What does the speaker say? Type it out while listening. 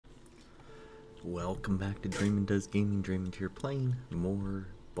Welcome back to Draemond Does Gaming. Draemond here playing more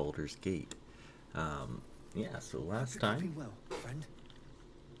Baldur's Gate. Yeah, so last time... well, friend.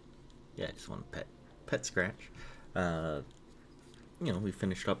 Yeah, I just want to pet scratch. We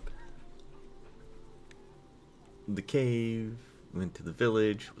finished up the cave, went to the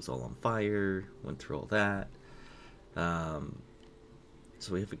village, was all on fire, went through all that.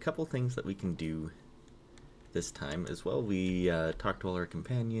 So we have a couple things that we can do this time as well. We talked to all our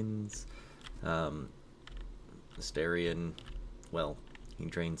companions. Larian, well, he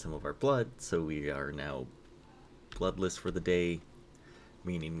drained some of our blood, so we are now bloodless for the day,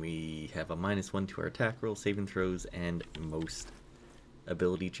 meaning we have a -1 to our attack roll, saving throws, and most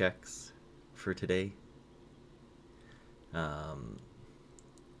ability checks for today. I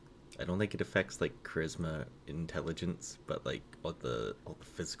don't think it affects like charisma, intelligence, but like all the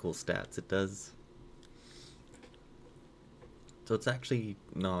physical stats it does. So it's actually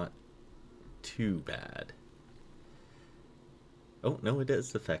not too bad. Oh, no, it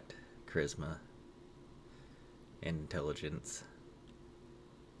does affect charisma and intelligence.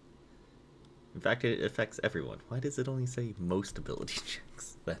 In fact, it affects everyone. Why does it only say most ability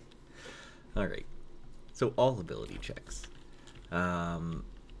checks then? Alright, so all ability checks.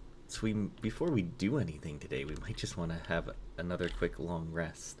 Before we do anything today, we might just want to have another quick long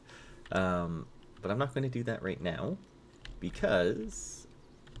rest. But I'm not going to do that right now, because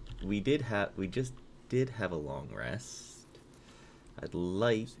we just did have a long rest. I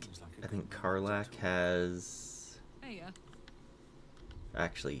think Karlak has... Hey,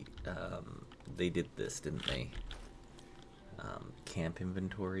 Actually, they did this, didn't they? Camp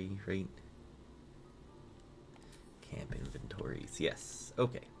inventory, right? Camp inventories, yes.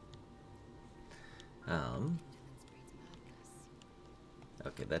 Okay.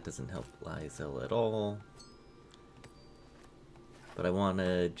 Okay, that doesn't help Lizel at all. But I want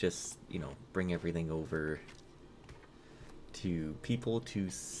to just, bring everything over to people to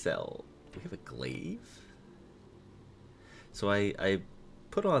sell. We have a glaive? So I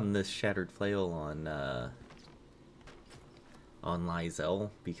put on this shattered flail on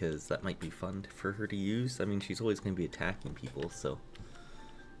Lizel, because that might be fun for her to use. I mean, she's always going to be attacking people, so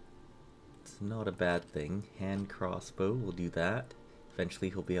it's not a bad thing. Hand crossbow, we'll do that. Eventually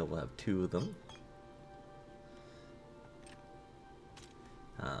he'll be able to have 2 of them.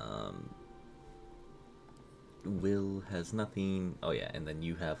 Will has nothing. Oh yeah, and then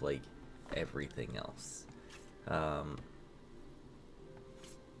you have like everything else.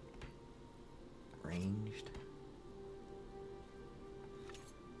 Ranged.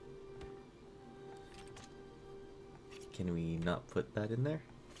 Can we not put that in there?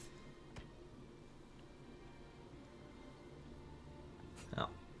 Oh.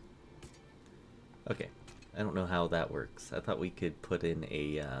 Okay. I don't know how that works. I thought we could put in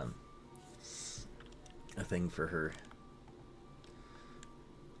a thing for her.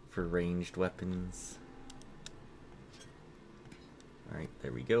 For ranged weapons. Alright,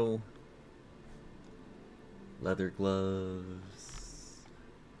 there we go. Leather gloves.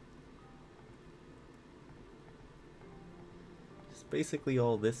 Just basically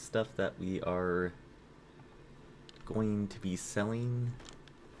all this stuff that we are going to be selling.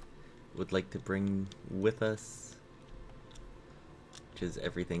 Would like to bring with us, which is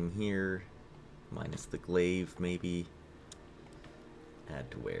everything here, minus the glaive maybe.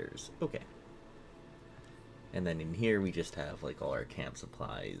 Add to wares. Okay. And then in here we just have like all our camp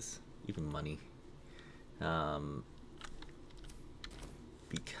supplies, even money.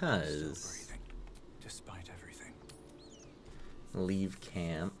 Because Still breathing, despite everything. Leave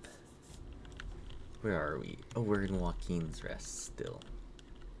camp. Where are we? Oh, we're in Joaquin's Rest still.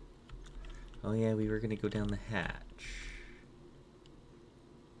 Oh yeah, we were gonna go down the hatch.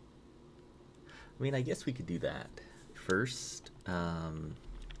 I mean, I guess we could do that first. Doesn't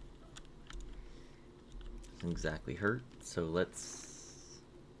exactly hurt, so let's...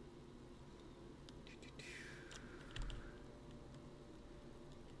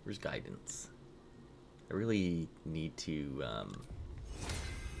 Where's guidance? I really need to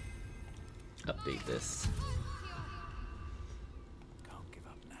update this.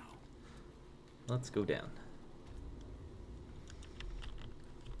 Let's go down.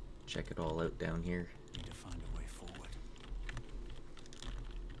 Check it all out down here. Need to find a way forward.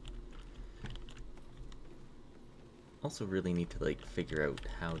 Also really need to like figure out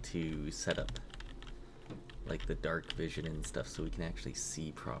how to set up like the dark vision and stuff so we can actually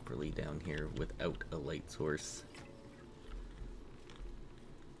see properly down here without a light source.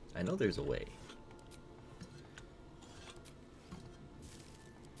 I know there's a way.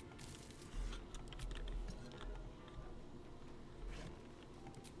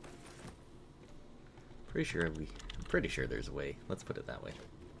 I'm pretty sure there's a way. Let's put it that way.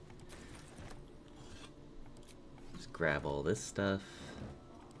 Just grab all this stuff.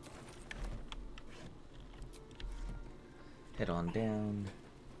 Head on down.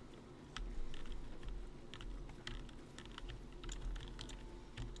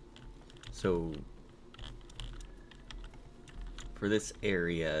 So for this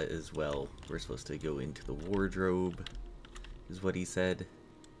area as well, we're supposed to go into the wardrobe, is what he said.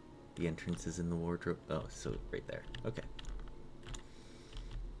 The entrance is in the wardrobe. Oh, so right there. Okay.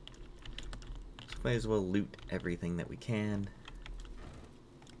 So might as well loot everything that we can.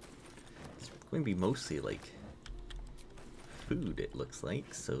 It's going to be mostly like food, it looks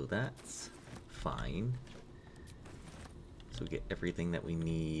like, so that's fine. So we get everything that we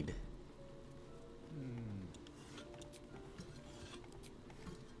need.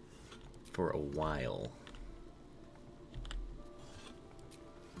 For a while.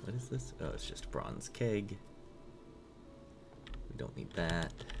 What is this? Oh, it's just a bronze keg. We don't need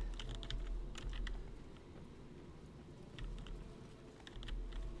that.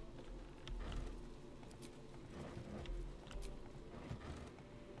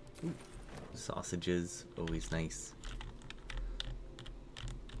 Ooh, sausages, always nice.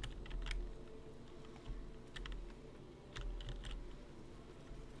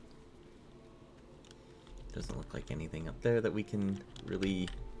 Doesn't look like anything up there that we can really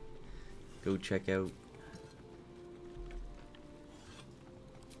go check out.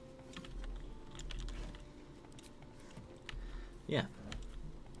 Yeah.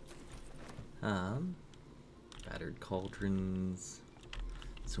 Battered cauldrons.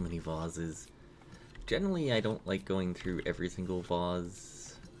 So many vases. Generally, I don't like going through every single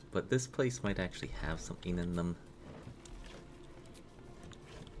vase, but this place might actually have something in them.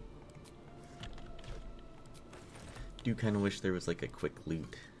 Do kind of wish there was like a quick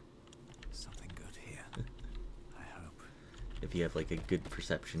loot. Something good here. I hope. If you have like a good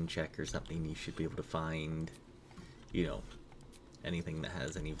perception check or something, you should be able to find, you know, anything that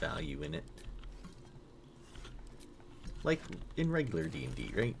has any value in it. Like in regular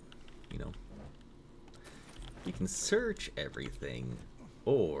D&D, right? You know, you can search everything,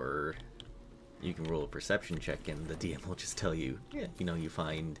 or you can roll a perception check and the DM will just tell you, yeah, you know, you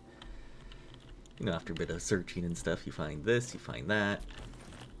find, you know, after a bit of searching and stuff, you find this, you find that,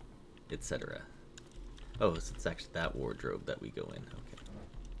 etc. Oh, so it's actually that wardrobe that we go in. Okay.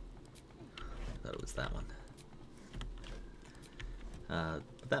 I thought it was that one.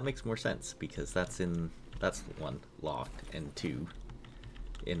 But that makes more sense, because that's one, locked, and two,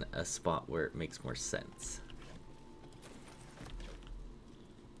 in a spot where it makes more sense.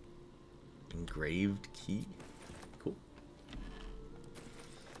 Engraved key? Cool.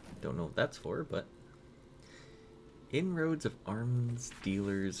 Don't know what that's for, but... Inroads of Arms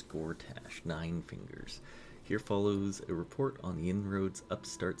Dealers Gortash, 9 Fingers. Here follows a report on the inroads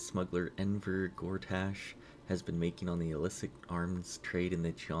upstart smuggler Enver Gortash has been making on the illicit arms trade in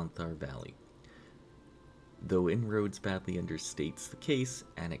the Zhentarim Valley. Though Inroads badly understates the case,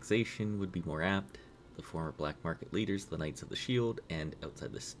 annexation would be more apt. The former black market leaders, the Knights of the Shield, and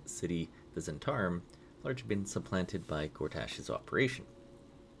outside the city, the Zhentarim, largely been supplanted by Gortash's operation.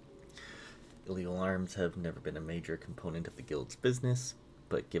 Illegal arms have never been a major component of the guild's business,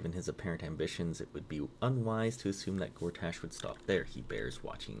 but given his apparent ambitions, it would be unwise to assume that Gortash would stop there. He bears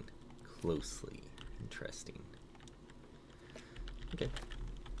watching closely. Interesting. Okay.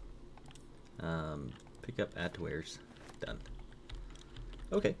 Pick up add to wares. Done.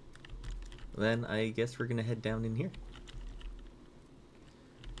 Okay. Then I guess we're gonna head down in here.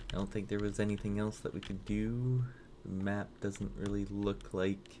 I don't think there was anything else that we could do. The map doesn't really look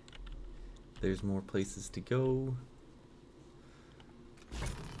like there's more places to go.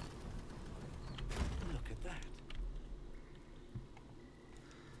 Look at that.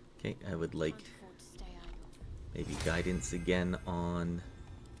 Okay, I would like maybe guidance again on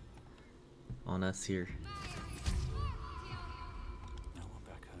us here. No one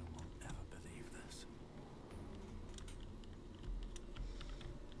back home will ever believe this.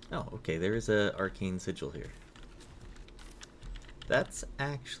 Oh, okay, there is a arcane sigil here. That's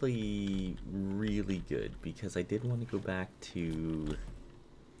actually really good, because I did want to go back to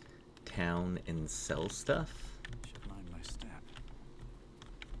town and sell stuff. Should mind my step.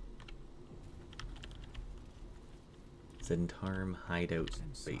 Zhentarim Hideout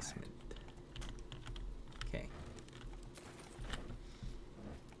Inside. basement. Okay.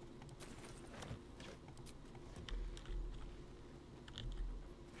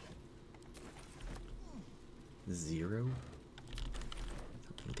 Zero?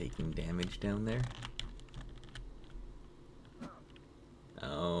 Something taking damage down there?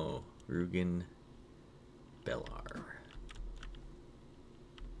 Oh, Rugen Bellar.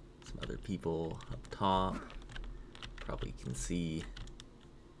 Some other people up top. Probably can see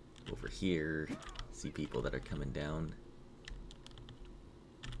over here. See people that are coming down.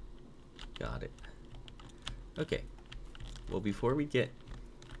 Got it. Okay. Well, before we get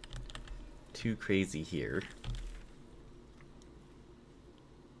too crazy here,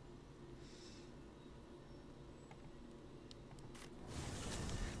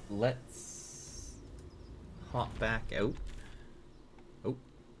 let's hop back out. Oh,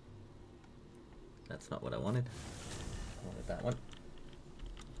 that's not what I wanted. I wanted that one.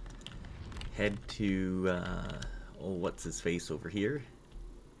 Head to, oh, what's his face over here?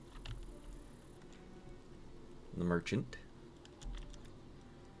 The merchant.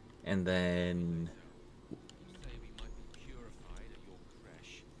 And then... You say we might be purified at your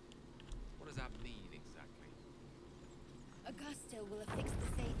creche. What does that mean exactly? Augusto will affix the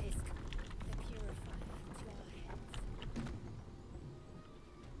safest, the purifier, to our heads.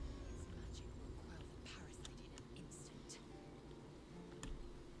 His magic will quell the parasite in an instant.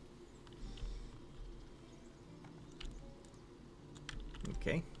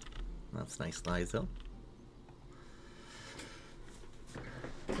 Okay, that's nice, Liza.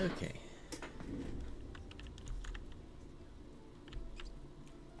 Okay.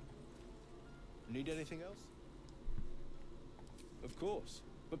 Need anything else? Of course.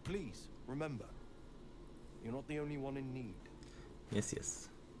 But please, remember, you're not the only one in need. Yes, yes.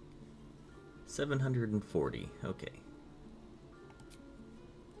 740. Okay.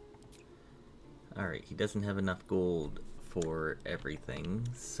 Alright, he doesn't have enough gold for everything,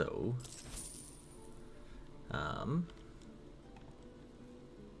 so...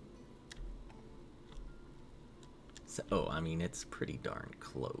 So, oh, I mean, it's pretty darn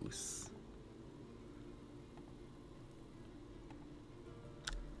close.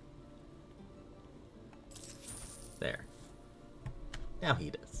 There. Now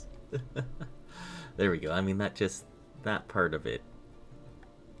he does. There we go. I mean, that part of it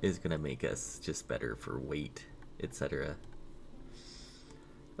is gonna make us just better for weight, etc.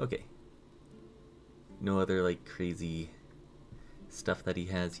 Okay. No other, like, crazy stuff that he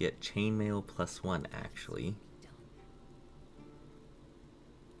has yet. Chainmail +1, actually.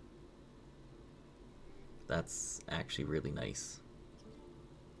 That's actually really nice.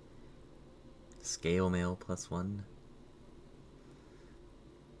 Scale mail +1.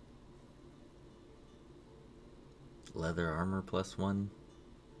 Leather armor +1.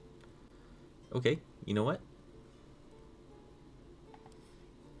 Okay, you know what?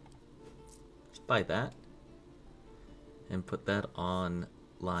 Let's buy that. And put that on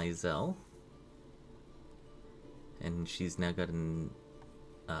Lizelle. And she's now got an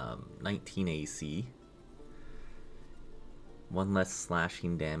 19 AC. One less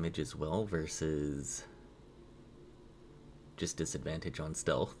slashing damage as well versus just disadvantage on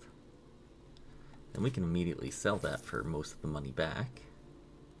stealth. And we can immediately sell that for most of the money back.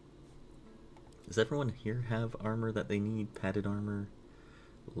 Does everyone here have armor that they need? Padded armor?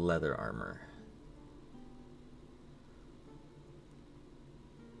 Leather armor.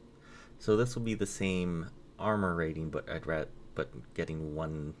 So this will be the same armor rating, but getting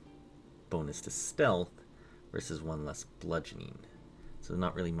one bonus to stealth versus one less bludgeoning. So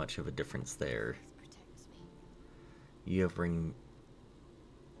not really much of a difference there. You have ring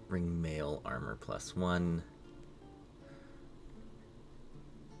mail armor +1.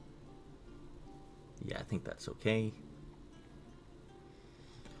 Yeah, I think that's okay.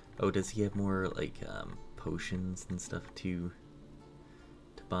 Oh, does he have more like potions and stuff to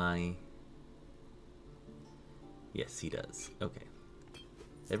buy? Yes, he does. Okay.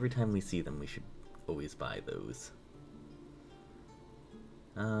 Every time we see them, we should always buy those.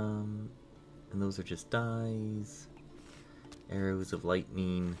 And those are just dyes. Arrows of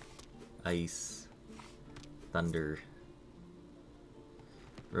lightning, ice, thunder,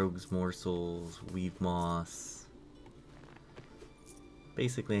 rogue's morsels, weave moss.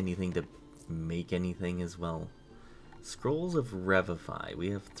 Basically anything to make anything as well. Scrolls of Revivify. We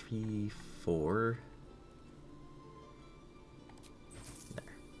have 3, 4.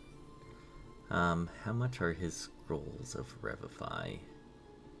 How much are his scrolls of Revivify?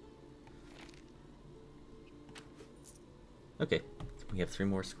 Okay, we have 3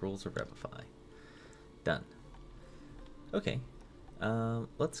 more scrolls of Revivify. Done. Okay,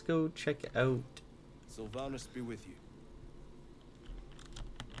 let's go check out... Sylvanus be with you.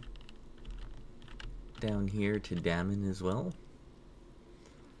 Down here to Draemond as well.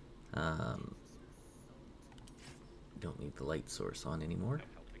 Don't need the light source on anymore.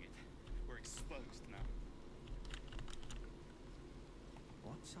 We're exposed now.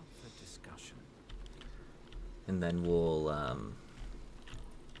 What's up for discussion? And then we'll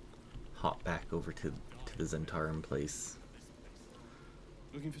hop back over to the Zhentarim place.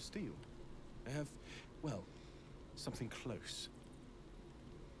 Looking for steel? I have, well, something close.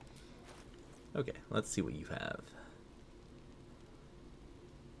 Okay, let's see what you have.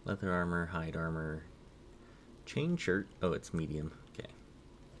 Leather armor, hide armor, chain shirt. Oh, it's medium. Okay.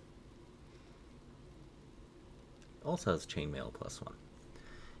 Also has chainmail +1.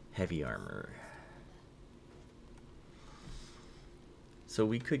 Heavy armor. So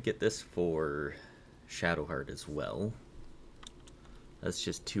we could get this for Shadowheart as well. That's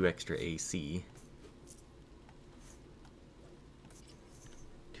just 2 extra AC.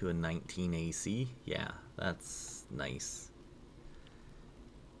 To a 19 AC. Yeah, that's nice.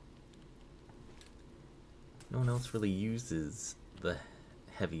 No one else really uses the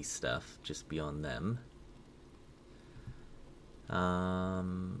heavy stuff just beyond them.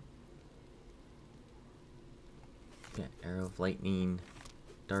 Yeah, Arrow of Lightning,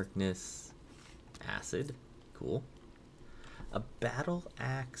 Darkness, Acid. Cool. A Battle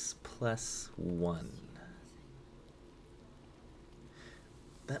Axe +1.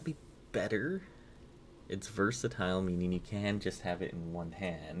 That'd be better. It's versatile, meaning you can just have it in one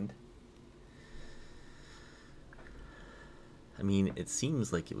hand. I mean, it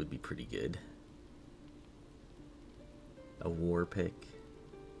seems like it would be pretty good. A war pick.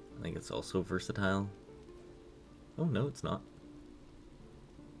 I think it's also versatile. Oh, no, it's not.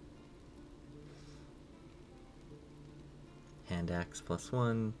 Hand axe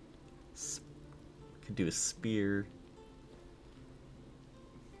 +1. Could do a spear.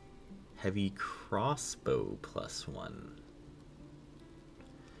 Heavy crossbow +1.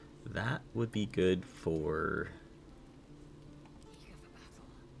 That would be good for...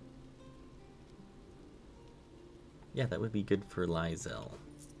 Yeah, that would be good for Lizel.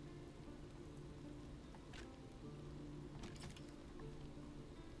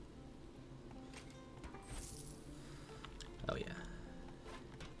 Oh yeah.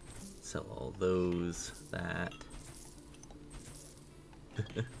 Sell all those, that.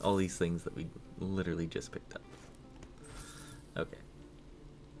 All these things that we literally just picked up. Okay.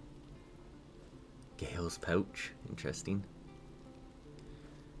 Gale's pouch, interesting.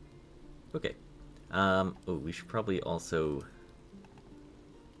 Okay. Oh, we should probably also...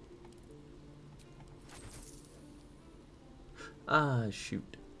 Ah,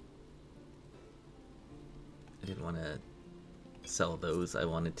 shoot. I didn't want to sell those. I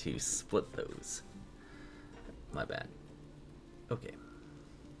wanted to split those. My bad. Okay.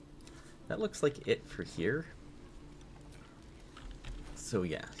 That looks like it for here. So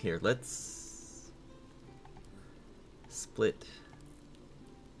yeah, here, let's split.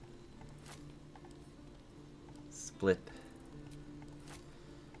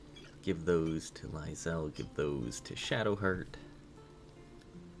 Give those to Lizel, give those to Shadowheart.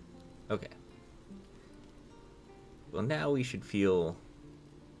 Okay. Well, now we should feel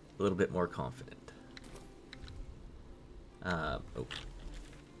a little bit more confident. Oh,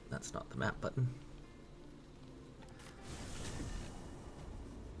 that's not the map button.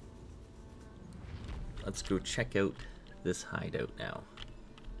 Let's go check out this hideout now.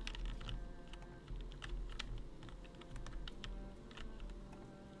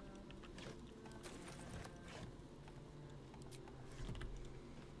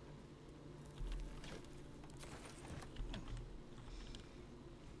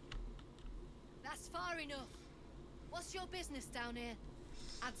 Enough. What's your business down here?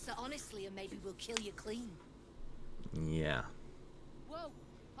 Answer honestly and maybe we'll kill you clean. Yeah. Whoa,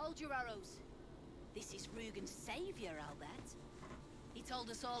 hold your arrows. This is Rugen's savior, I'll bet. He told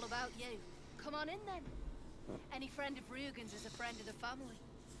us all about you. Come on in then. Any friend of Rugen's is a friend of the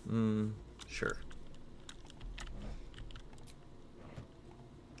family. Sure.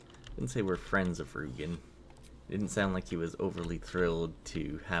 Didn't say we're friends of Rugen. Didn't sound like he was overly thrilled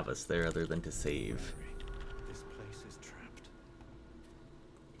to have us there other than to save. This place is trapped.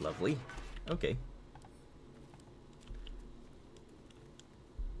 Lovely. Okay.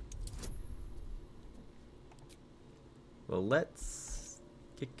 Well, let's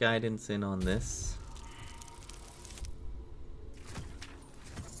get guidance in on this.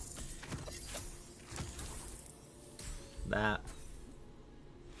 That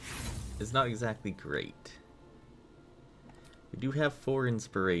is not exactly great. We do have 4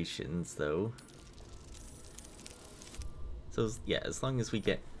 inspirations, though. So, yeah, as long as we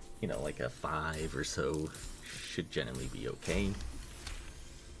get, you know, like a 5 or so, should generally be okay.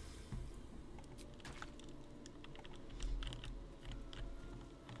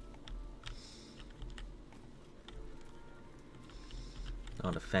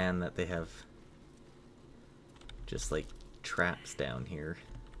 Not a fan that they have just like traps down here.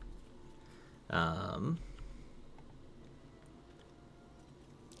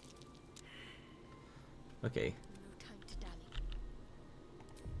 Okay. No time to dally.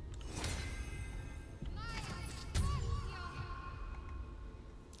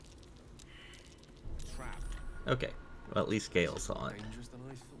 Trap. Okay. Well, at least Gale saw it. Dangerous than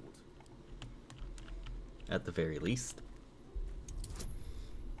I thought. At the very least.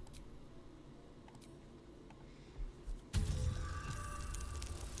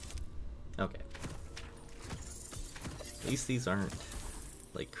 Okay. At least these aren't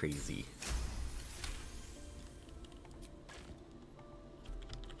like crazy.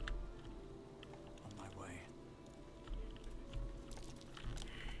 On my way.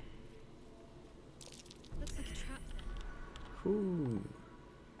 Looks like a trap there. Whew.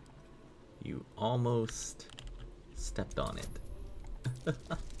 You almost stepped on it.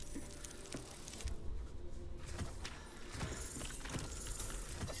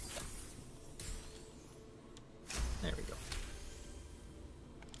 There we go.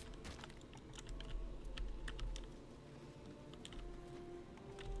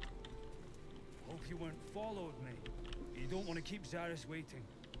 Hope you weren't followed, mate. You don't want to keep Zaris waiting.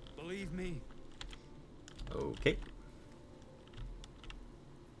 Believe me. Okay.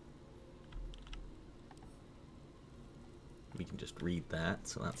 We can just read that,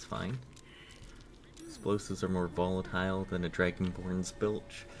 so that's fine. Explosives are more volatile than a Dragonborn's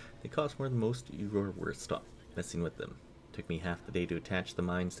bilge. They cost more than most. You are worth stop messing with them. Took me half the day to attach the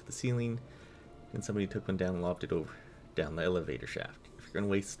mines to the ceiling, and somebody took one down and lobbed it over down the elevator shaft. If you're gonna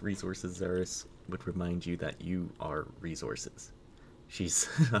waste resources, Zaris would remind you that you are resources. She's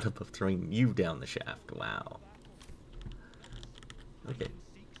not above throwing you down the shaft. Wow. Okay.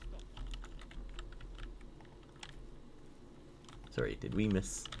 Sorry, did we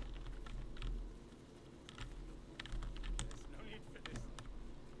miss? There's no need for this.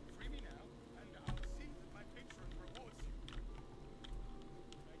 Free me now, and I'll see that my patron rewards you.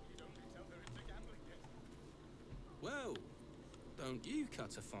 Like you'd only tell her it's a gambling debt. Well, don't you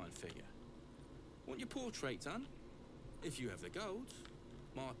cut a fine figure? Want your portrait done? If you have the gold,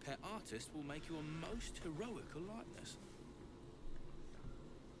 my pet artist will make you a most heroical likeness.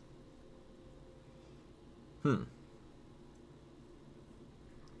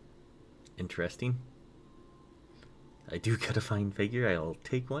 Interesting. I do got a fine figure. I'll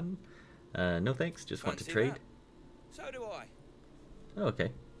take one. No thanks. Just want to Fancy trade. that? So do I. Oh,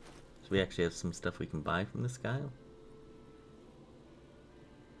 okay. So we actually have some stuff we can buy from this guy.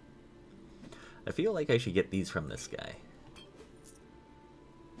 I feel like I should get these from this guy.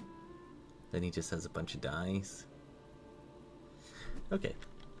 Then he just has a bunch of dice. Okay.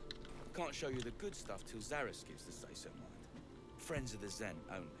 Can't show you the good stuff till Zaris gives the say-so, mind. Friends of the Zen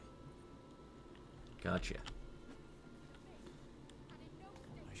only. Gotcha.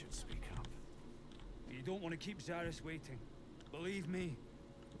 I should speak up. You don't want to keep Zaris waiting. Believe me.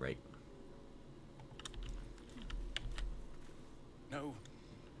 Right. No.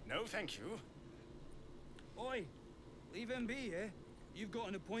 No, thank you. Oi, leave him be, eh? You've got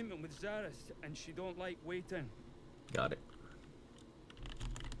an appointment with Zaris, and she don't like waiting. Got it.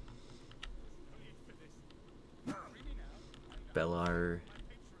 Bellar.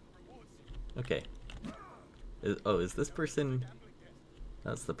 Okay. Is this person?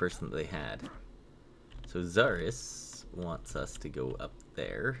 That's the person that they had. So Zaris wants us to go up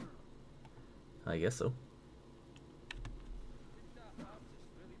there. I guess so.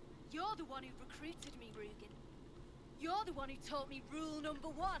 You're the one who recruited me, Rugen. You're the one who taught me rule number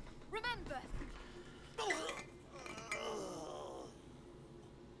 1. Remember?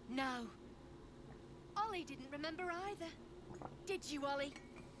 No. Ollie didn't remember either. Did you, Ollie?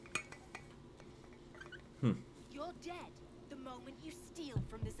 You're dead the moment you steal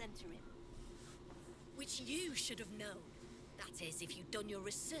from the Zhentarim. Which you should have known. That is, if you'd done your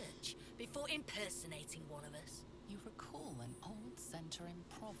research before impersonating one of us. You recall an old Zhentarim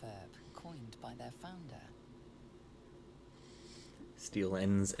proverb coined by their founder. Steel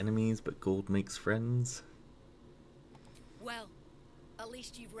ends enemies, but gold makes friends. Well, at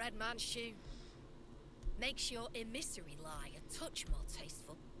least you've read man's shoe. Makes your emissary lie a touch more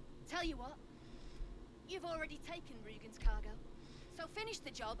tasteful. Tell you what, you've already taken Rugen's cargo, so finish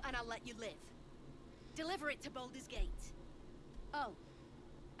the job and I'll let you live. Deliver it to Baldur's Gate. Oh,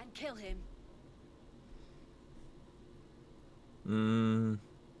 and kill him. Don't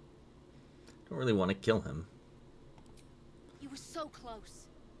really want to kill him. You were so close.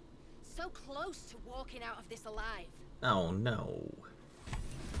 So close to walking out of this alive. Oh no.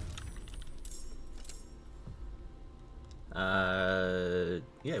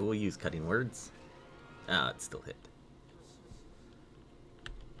 Yeah, we'll use cutting words. Ah, it still hit.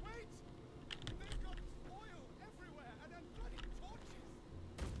 Wait! They've got oil everywhere and then bloody torches!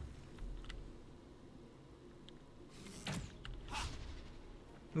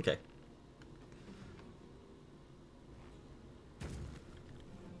 Okay.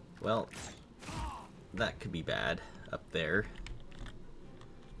 Well, that could be bad up there.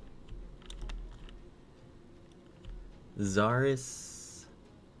 Zaris,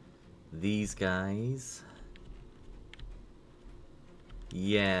 these guys.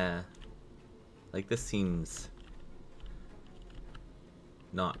 Yeah. Like, this seems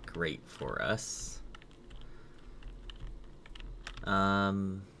not great for us.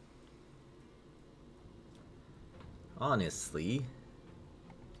 Honestly,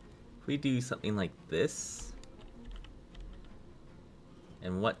 if we do something like this,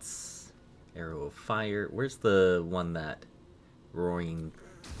 and what's Arrow of Fire? Where's the one that Roaring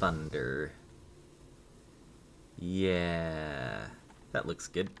Thunder? Yeah, that looks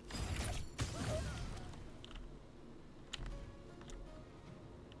good.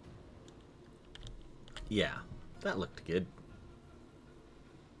 Yeah, that looked good.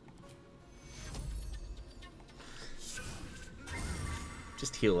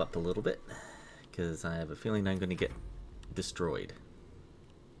 Just heal up a little bit, because I have a feeling I'm going to get destroyed.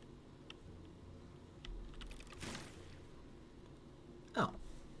 Oh.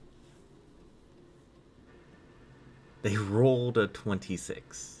 They rolled a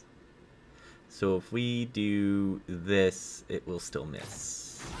 26. So if we do this, it will still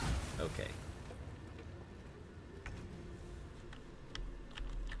miss. Okay.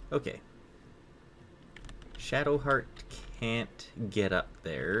 Okay. Shadowheart can't get up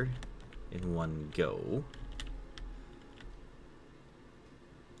there in one go.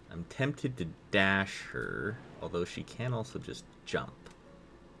 I'm tempted to dash her, although she can also just jump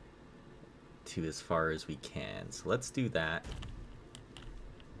to as far as we can. So let's do that.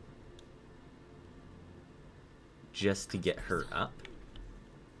 Just to get her up.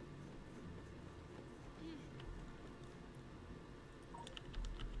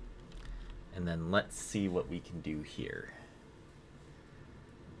 And then let's see what we can do here.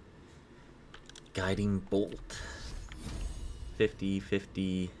 Guiding Bolt. 50,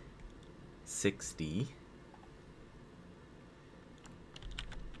 50, 60.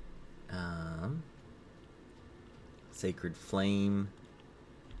 Sacred Flame.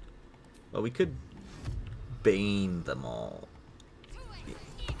 Well, we could Bane them all.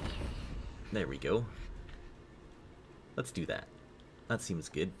 There we go. Let's do that. That seems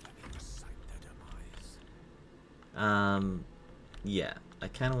good. Yeah, I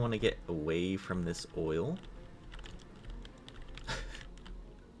kind of want to get away from this oil.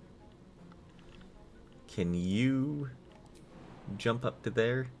 Can you jump up to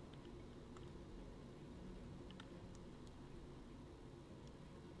there?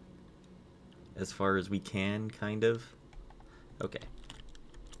 As far as we can, kind of. Okay.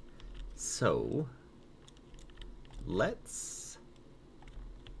 So, let's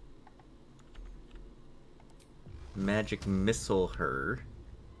magic missile her.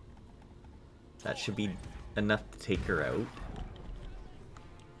 That should be enough to take her out.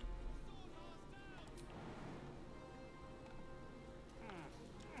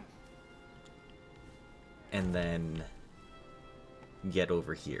 And then get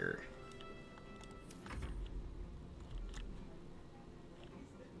over here.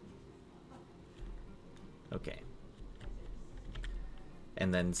 Okay.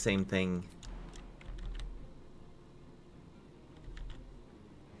 And then same thing.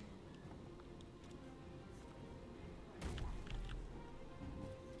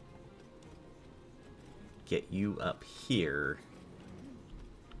 Get you up here.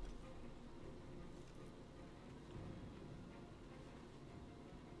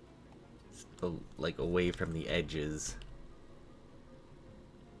 So, like, away from the edges.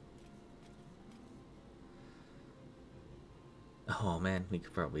 Oh man, we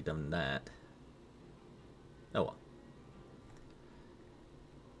could probably done that. Oh well.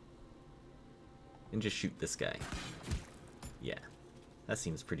 And just shoot this guy. Yeah. That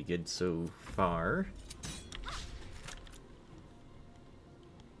seems pretty good so far.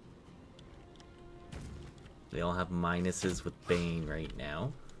 They all have minuses with Bane right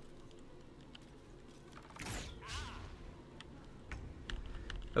now.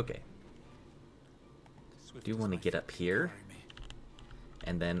 Okay. I do want to get up here.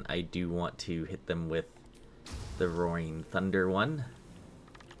 And then I do want to hit them with the Roaring Thunder one.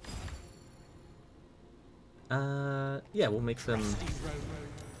 Yeah, we'll make them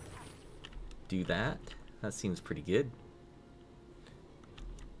do that. That seems pretty good.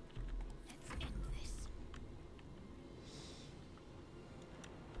 Let's end this.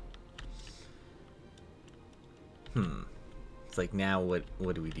 It's like, now what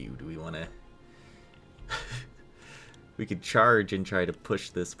do we do? Do we want to... We could charge and try to push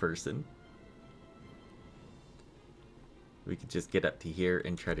this person. We could just get up to here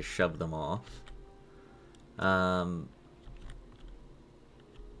and try to shove them off.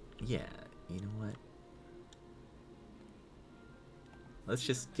 Yeah, you know what? Let's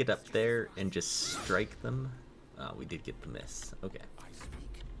just get up there and just strike them. Oh, we did get the miss. Okay. I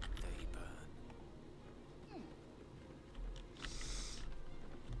speak, they burn.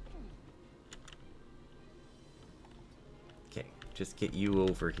 Okay, just get you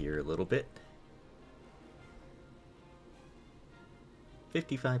over here a little bit.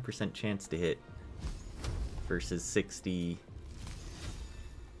 55% chance to hit versus 60.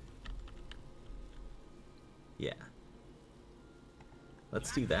 Yeah.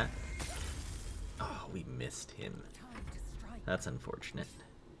 Let's do that. Oh, we missed him. That's unfortunate.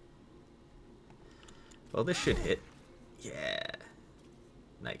 Well, this should hit. Yeah.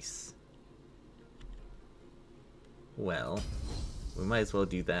 Nice. Well, we might as well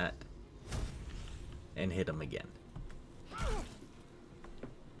do that and hit him again.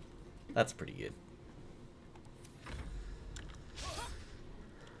 That's pretty good.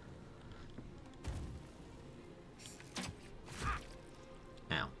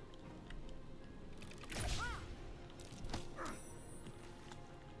 Ow.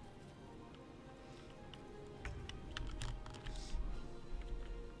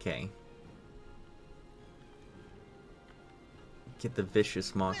 Okay. Get the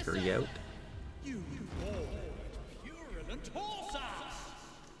vicious mockery out. You bold, purulent horse ass!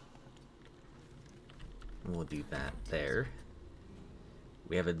 We'll do that there.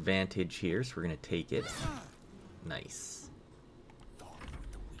 We have advantage here, so we're gonna take it. Nice.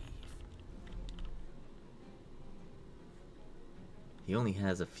 He only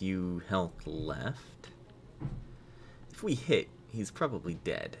has a few health left. If we hit, he's probably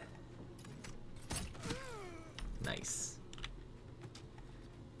dead. Nice.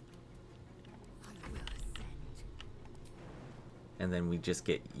 And then we just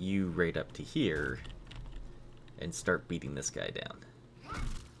get you right up to here and start beating this guy down.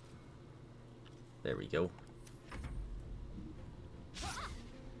 There we go.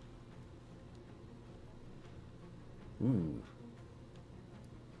 Ooh.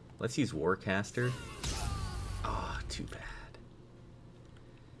 Let's use Warcaster. Ah, oh, too bad.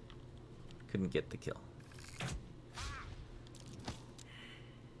 Couldn't get the kill.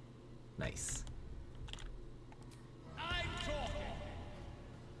 Nice.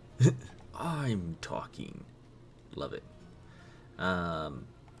 I'm talking. Love it. No,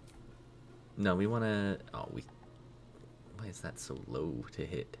 we want to... Oh, we... Why is that so low to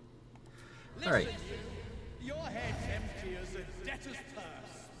hit? Alright. Your head's empty as a debtor's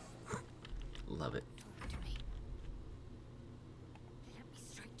purse. Love it. Talk to me. Let me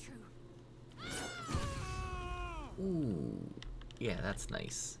straight through. Ooh. Yeah, that's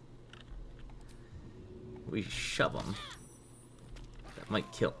nice. We shove him. That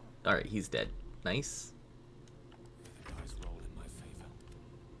might kill. Alright, he's dead. Nice. The dice roll in my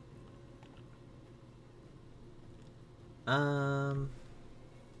favor.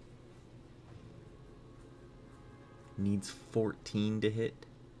 Needs 14 to hit.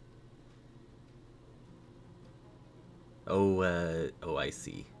 Oh, I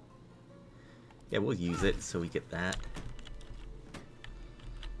see. Yeah, we'll use it so we get that.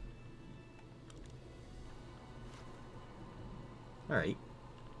 Alright.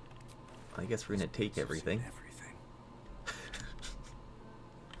 I guess we're gonna take everything.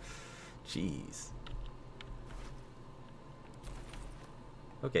 Jeez.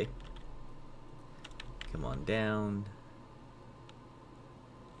 Okay. Come on down.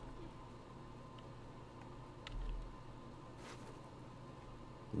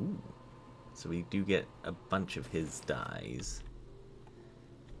 Ooh. So we do get a bunch of his dies.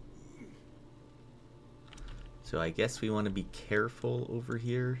 So I guess we want to be careful over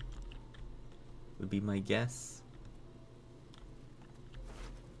here, would be my guess.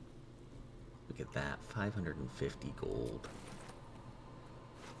 Look at that, 550 gold.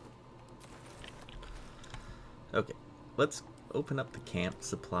 Okay, let's open up the camp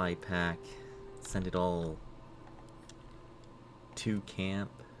supply pack, send it all to camp.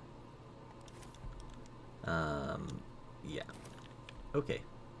 Yeah. Okay.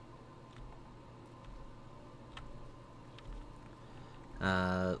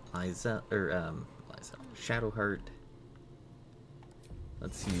 Liza, Shadowheart.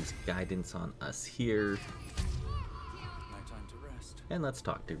 Let's use guidance on us here. My time to rest. And let's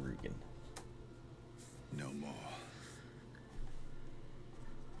talk to Rugen. No more.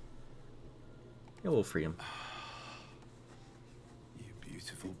 Yeah, we'll free him.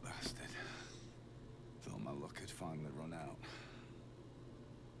 beautiful bastard. Thought my luck had finally run out.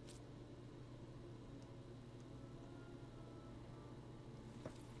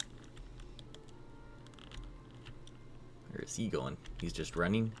 Where is he going? He's just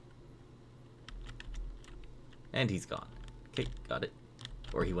running. And he's gone. Okay, got it.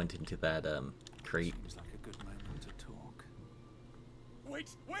 Or he went into that crate. Seems like a good moment to talk. Wait,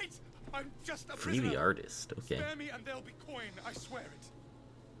 wait! I'm just a Free the prisoner. artist. Okay. Spare me and there'll be coin, I swear it.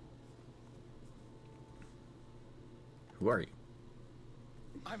 Who are you?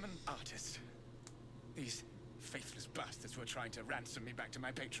 I'm an artist. These faithless bastards were trying to ransom me back to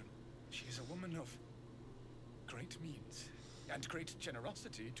my patron. She is a woman of great means and great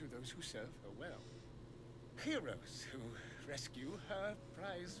generosity to those who serve her well. Heroes who rescue her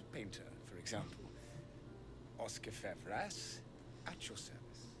prize painter, for example. Oscar Fevras, at your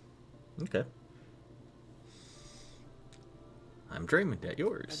service. Okay. I'm Draemond at A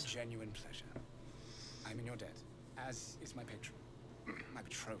yours. genuine pleasure. I'm in your debt, as is my patron. My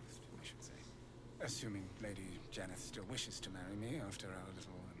betrothed, I should say. Assuming Lady Janeth still wishes to marry me after our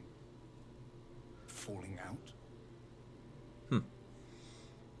little, falling out.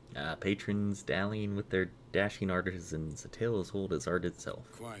 Patrons dallying with their dashing artisans, a tale as old as art itself.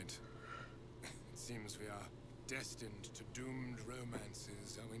 Quite. It seems we are destined to doomed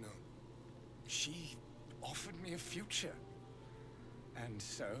romances, are we not? She offered me a future. And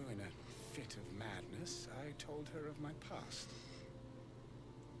so, in a fit of madness, I told her of my past.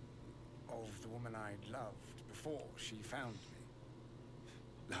 Of the woman I'd loved before she found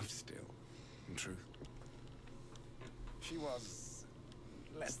me. Loved still, in truth. She was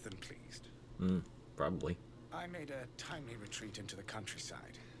less than pleased. Probably. I made a timely retreat into the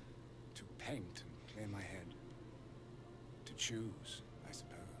countryside. To paint and clear my head. To choose, I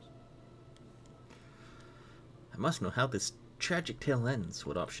suppose. I must know how this tragic tale ends.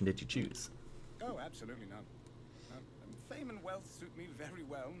 What option did you choose? Oh, absolutely none. Fame and wealth suit me very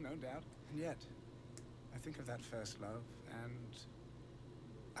well, no doubt. And yet, I think of that first love, and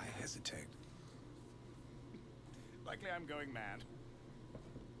I hesitate. Likely I'm going mad.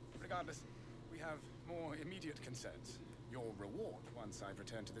 Regardless, we have more immediate concerns. Your reward once I've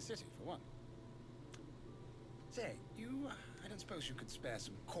returned to the city, for one. Say, I don't suppose you could spare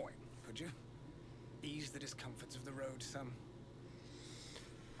some coin, could you? Ease the discomforts of the road some.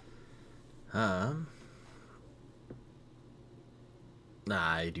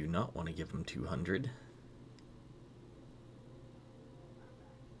 I do not want to give him 200.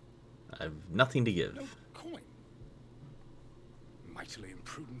 I have nothing to give. No coin? Mightily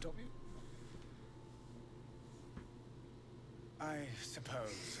imprudent of you. I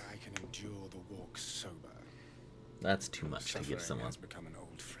suppose I can endure the walk sober. That's too much to give Suffering someone. has become an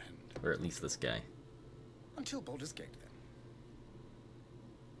old friend. Or at least this guy. Until Baldur's Gate,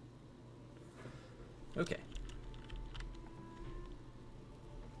 then. Okay.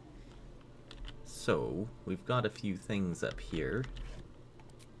 So, we've got a few things up here.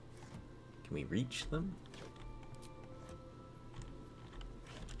 Can we reach them?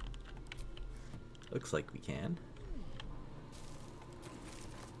 Looks like we can.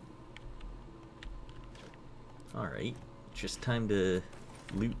 Alright, just time to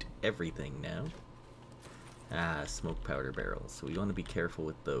loot everything now. Smoke powder barrels. So we want to be careful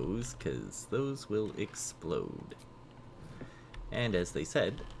with those, because those will explode. And as they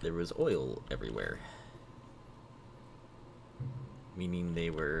said, there was oil everywhere. Meaning they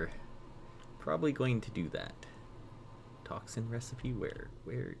were probably going to do that. Toxin recipe? Where?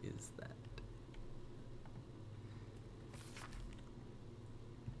 Where is that?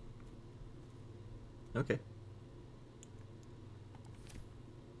 Okay.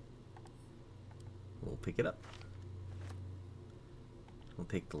 We'll pick it up. We'll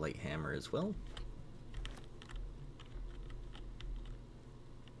take the light hammer as well.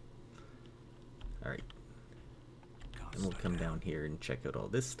 Alright. And we'll come down here and check out all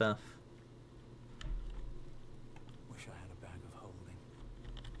this stuff. Wish I had a bag of holding.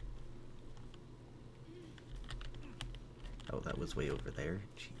 Oh, that was way over there.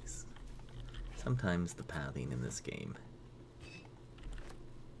 Jeez. Sometimes the pathing in this game.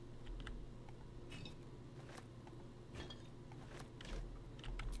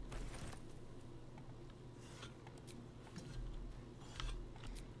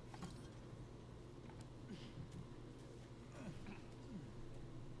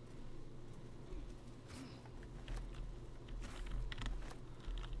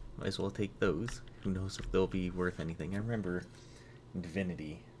 Might as well take those. Who knows if they'll be worth anything. I remember in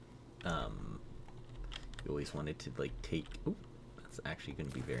Divinity, you always wanted to like take, ooh, that's actually going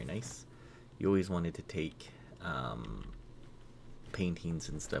to be very nice. You always wanted to take paintings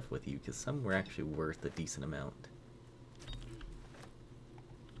and stuff with you, because some were actually worth a decent amount.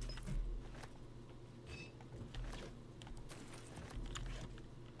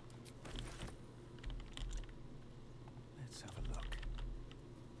 Let's have a look.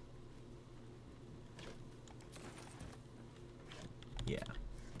 Yeah.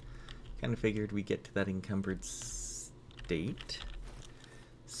 Kind of figured we get to that encumbered state.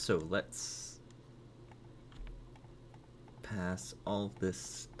 So let's pass all this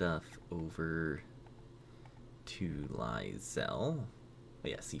stuff over to Lysel. Oh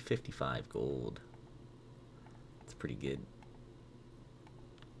yeah, see, 55 gold. That's pretty good.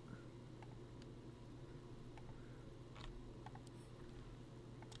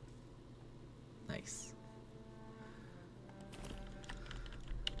 Nice.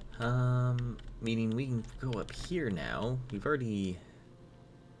 Meaning we can go up here now. We've already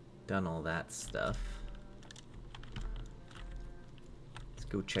done all that stuff. Let's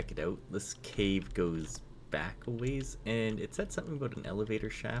go check it out. This cave goes back a ways, and it said something about an elevator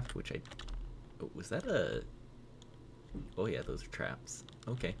shaft, which I... Oh, was that a... Oh yeah, those are traps.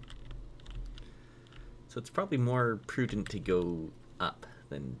 Okay. So it's probably more prudent to go up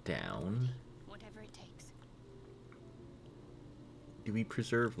than down. Whatever it takes. Do we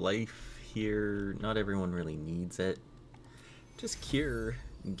preserve life here? Not everyone really needs it. Just cure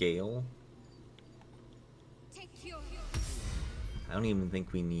Gale. Take your... I don't even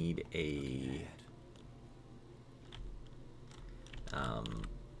think we need a...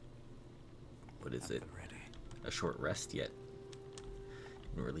 what is it? A short rest yet.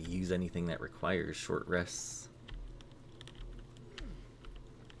 Didn't really use anything that requires short rests.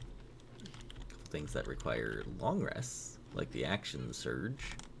 A couple things that require long rests, like the action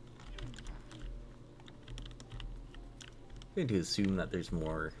surge. I'm going to assume that there's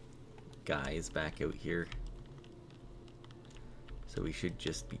more guys back out here. So we should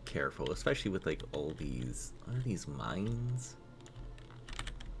just be careful, especially with like all these... What are these mines?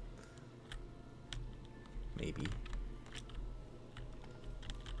 Maybe.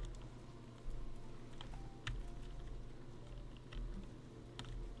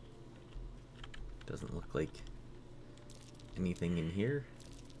 Doesn't look like anything in here.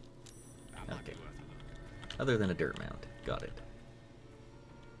 Okay. Other than a dirt mound. Got it.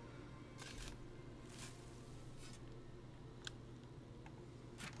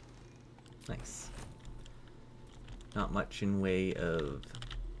 Nice. Not much in way of...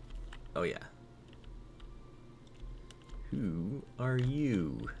 Oh yeah. Who are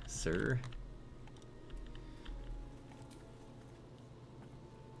you, sir?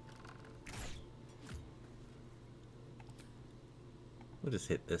 We'll just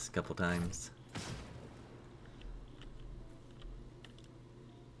hit this a couple times.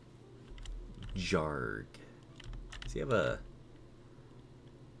 Jarg. Does he have a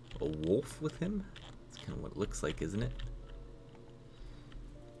wolf with him? That's kind of what it looks like, isn't it?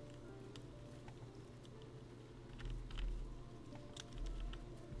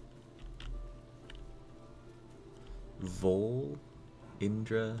 Vol,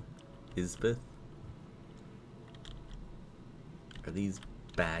 Indra, Isbeth. Are these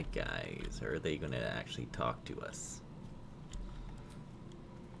bad guys, or are they going to actually talk to us?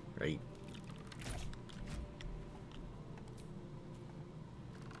 Right?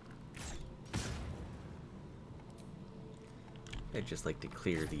 I'd just like to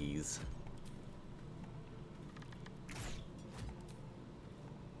clear these.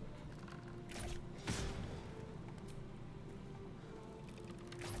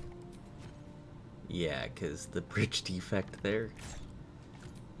 Yeah, because the bridge defect there,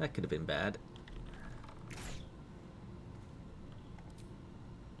 that could have been bad.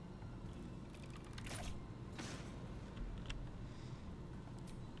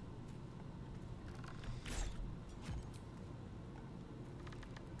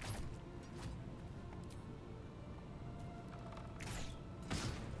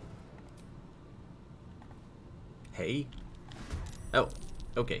 Hey? Oh,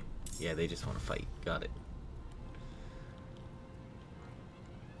 okay. Yeah, they just want to fight. Got it.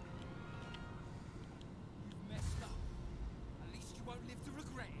 You've messed up. At least you won't live to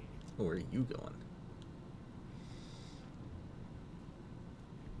regret it. Where are you going?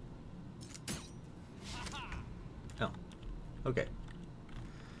 Oh, okay.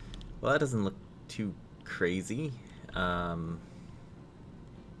 Well, that doesn't look too crazy.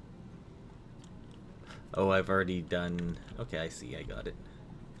 Oh, I've already done... Okay, I see. I got it.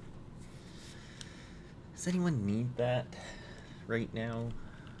 Does anyone need that right now?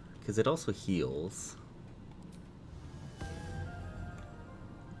 Because it also heals.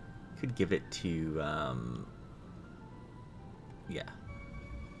 Could give it to Yeah.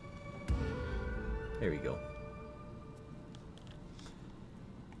 There we go.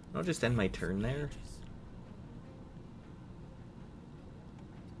 I'll just end my turn there.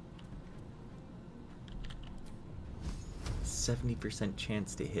 %70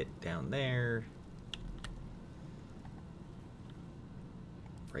 chance to hit down there.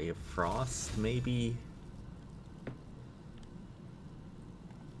 Ray of Frost, maybe.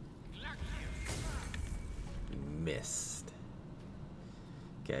 Missed.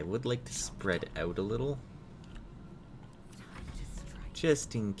 Okay, I would like to spread out a little.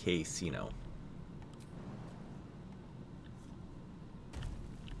 Just in case, you know.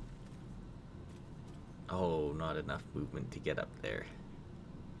 Oh, not enough movement to get up there.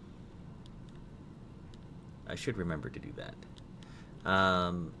 I should remember to do that.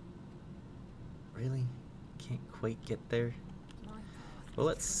 Really? Can't quite get there? Well,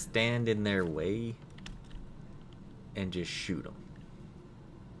 let's stand in their way and just shoot them.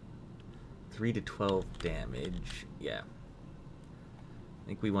 3 to 12 damage. Yeah. I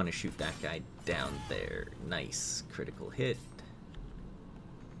think we want to shoot that guy down there. Nice. Critical hit.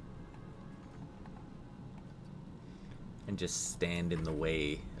 And just stand in the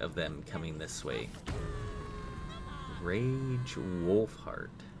way of them coming this way. Rage Wolfheart.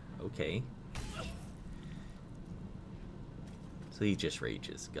 Okay. So he just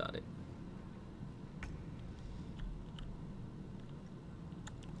rages. Got it.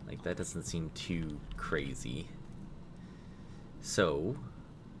 Like, that doesn't seem too crazy. So,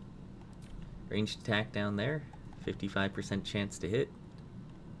 ranged attack down there. 55% chance to hit.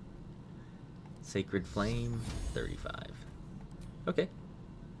 Sacred Flame, 35. Okay.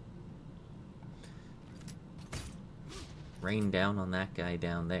 Rain down on that guy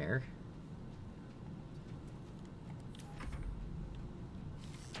down there.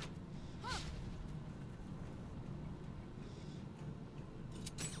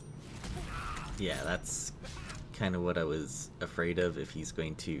 Yeah, that's kind of what I was afraid of, if he's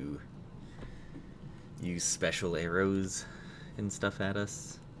going to use special arrows and stuff at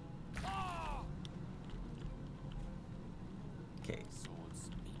us. Okay,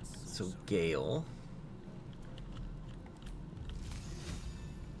 so Gale.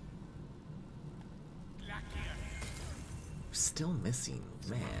 Still missing,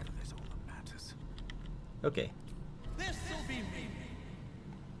 man. Okay.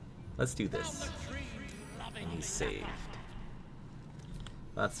 Let's do this. And he's saved.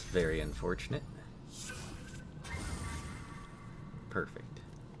 That's very unfortunate. Perfect.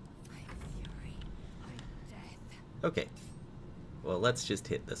 Okay. Well, let's just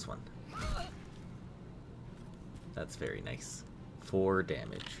hit this one. That's very nice. 4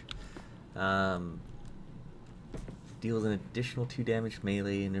 damage. Deals an additional 2 damage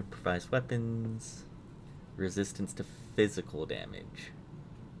melee and improvised weapons. Resistance to physical damage.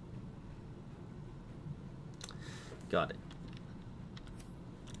 Got it.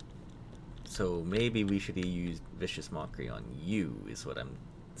 So maybe we should have used Vicious Mockery on you, is what I'm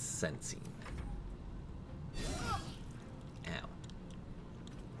sensing. Ow.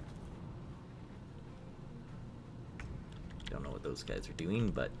 Don't know what those guys are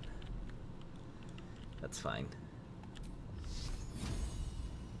doing, but that's fine.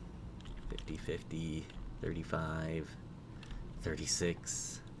 50-50, 35,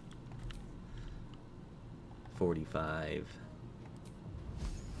 36. 45,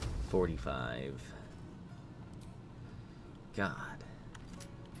 45. God.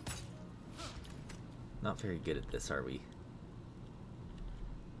 Not very good at this, are we?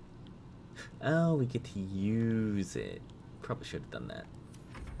 Oh, we get to use it. Probably should have done that.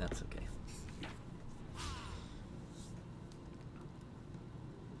 That's okay.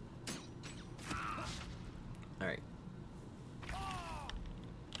 Alright.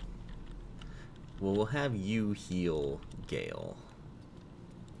 Well, we'll have you heal Gale.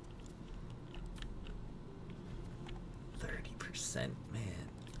 30%, man.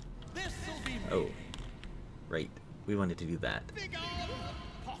 Oh, right. We wanted to do that.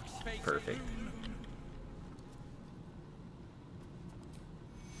 Perfect.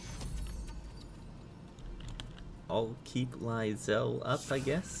 I'll keep Lizelle up, I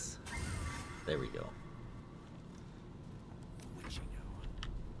guess. There we go.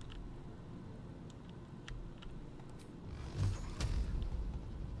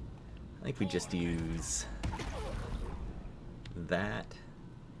 I think we just use that.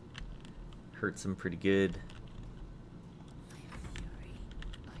 Hurts him pretty good.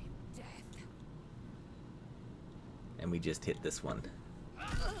 And we just hit this one.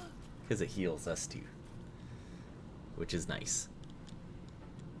 Because it heals us too. Which is nice.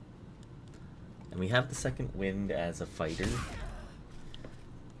 And we have the second wind as a fighter.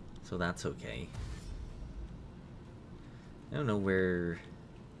 So that's okay. I don't know where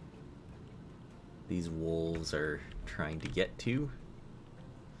these wolves are trying to get to.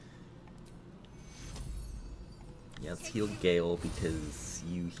 Yeah, let's heal Gale because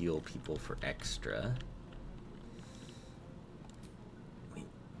you heal people for extra. We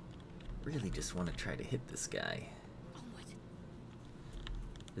really just want to try to hit this guy.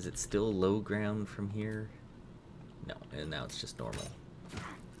 Is it still low ground from here? No, and now it's just normal.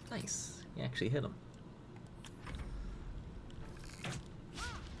 Nice. You actually hit him.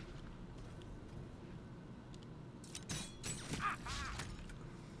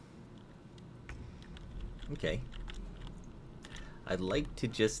 Okay. I'd like to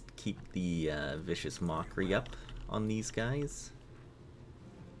just keep the vicious mockery up on these guys.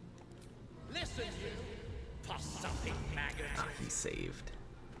 Listen, for something maggot. Ah, he saved.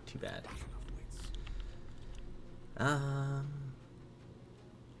 Too bad. If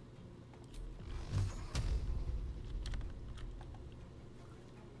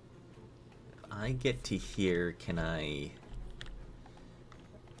I get to here, can I...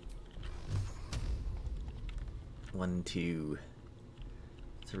 1, 2,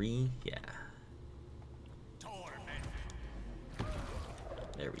 3? Yeah.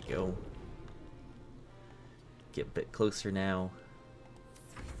 There we go. Get a bit closer now.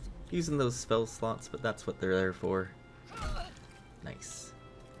 Using those spell slots, but that's what they're there for. Nice.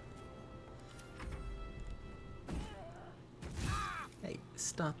 Hey,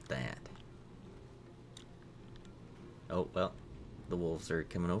 stop that. Oh, well, the wolves are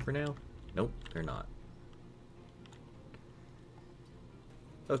coming over now? Nope, they're not.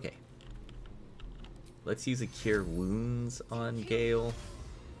 Okay. Let's use a Cure Wounds on Gale.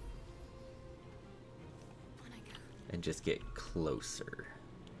 And just get closer.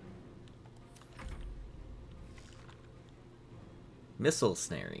 Missile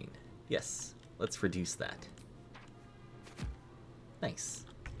snaring. Yes, let's reduce that. Nice.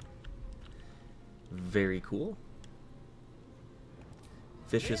 Very cool.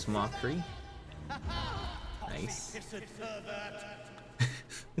 Vicious mockery. Nice.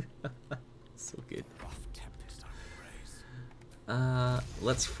 So good.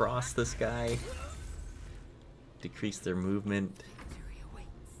 Let's frost this guy. Decrease their movement.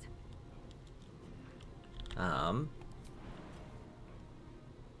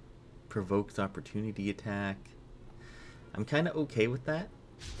 Provokes opportunity attack. I'm kind of okay with that.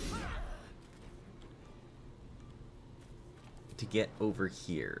 To get over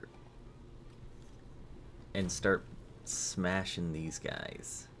here and start smashing these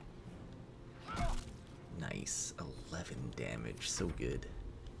guys. Nice. 11 damage. So good.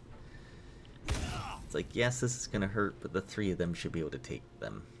 It's like, yes, this is gonna hurt, but the 3 of them should be able to take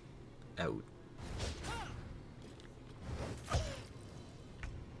them out.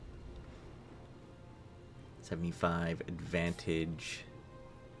 $75 advantage.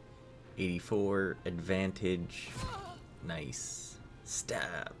 84 advantage. Nice.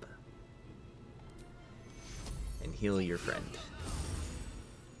 Stab. And heal your friend.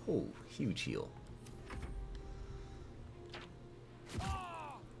 Oh, huge heal.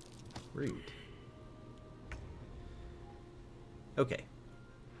 Rude. Okay.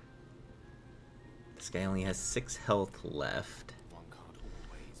 This guy only has 6 health left. One can't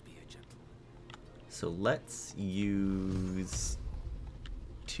always be a gentleman. So let's use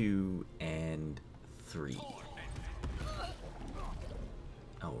 2 and 3.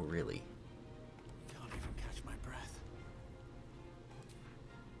 Oh, really? Can't even catch my breath.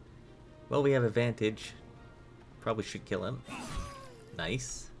 Well, we have advantage. Probably should kill him.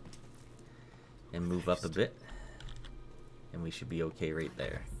 Nice. And move up a bit. And we should be okay right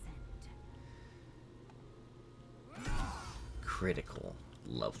there. Critical.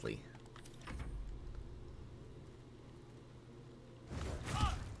 Lovely.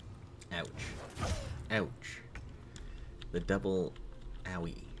 Ouch. Ouch. The double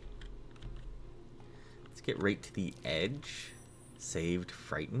owie. Let's get right to the edge. Saved,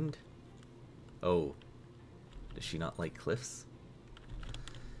 frightened. Oh. Does she not like cliffs?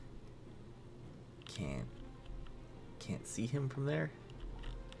 Can't see him from there?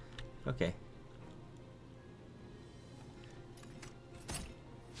 Okay.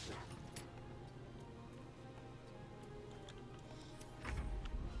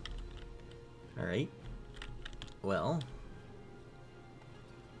 Alright. Well.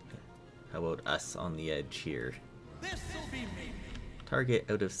 How about us on the edge here? This'll be me. Target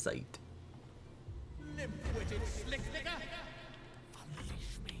out of sight. Limp-witted slick-nigger.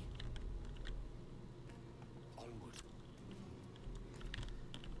 Unleash me. Onward.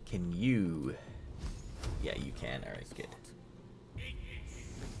 Can you... Yeah, you can. Alright, good.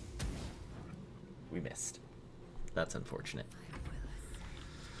 We missed. That's unfortunate.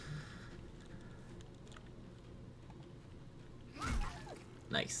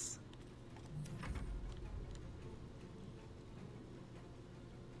 Nice.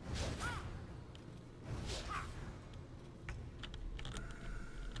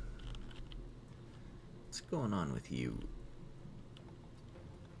 What's going on with you?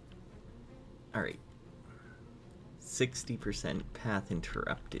 Alright. 60% path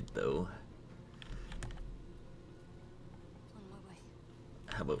interrupted, though. On my way.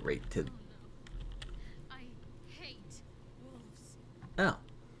 How about right to... I hate wolves. Oh.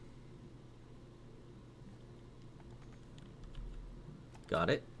 Got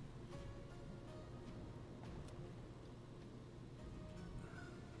it.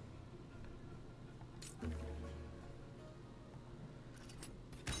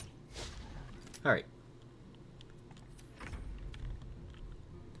 Alright.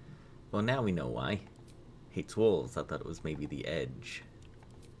 Well, now we know why. Hates wolves. I thought it was maybe the edge.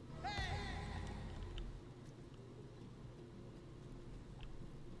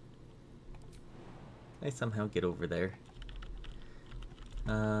 I somehow get over there.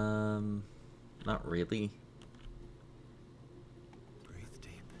 Not really. Breathe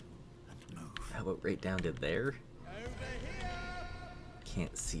deep and move. How about right down to there?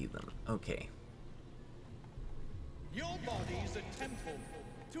 Can't see them. Okay. Your body's a temple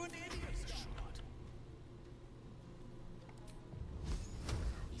to an idiot's god.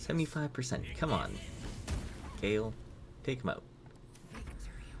 75%. Come on. Gale, take him out.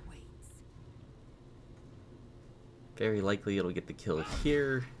 Victory awaits. Very likely it'll get the kill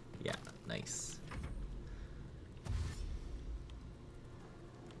here. Yeah, nice.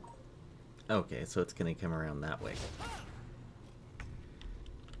 Okay, so it's gonna come around that way.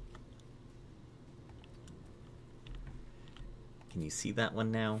 Can you see that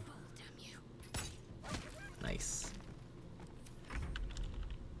one now? Damn you. Nice.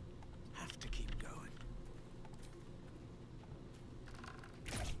 Have to keep going.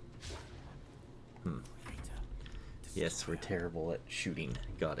 Yes, we're terrible at shooting.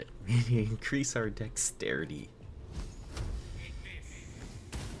 Got it. Increase our dexterity.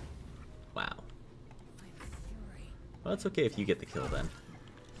 Wow. Well, it's okay if you get the kill then.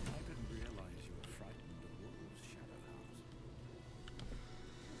 I didn't realize you were frightened of wolves,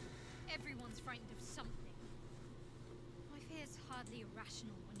 Shadowhouse. Everyone's frightened of something. My fear's hardly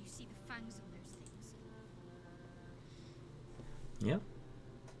irrational when you see the fangs on those things. Yeah.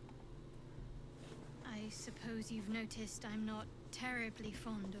 I suppose you've noticed I'm not terribly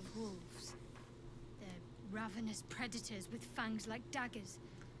fond of wolves. They're ravenous predators with fangs like daggers.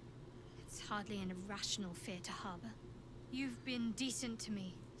 It's hardly an irrational fear to harbor. You've been decent to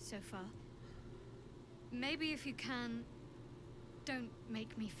me so far. Maybe if you can, don't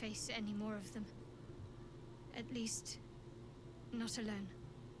make me face any more of them. At least, not alone.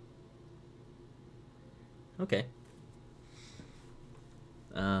 Okay.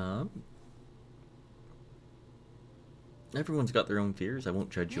 Everyone's got their own fears. I won't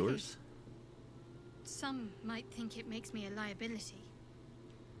judge Really? yours. Some might think it makes me a liability.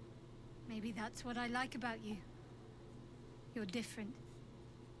 Maybe that's what I like about you. You're different.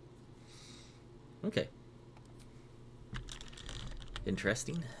 Okay.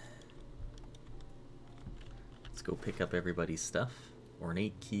 Interesting. Let's go pick up everybody's stuff.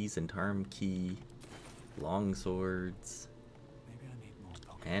 Ornate keys and Zhentarim key. Long swords. Maybe I need more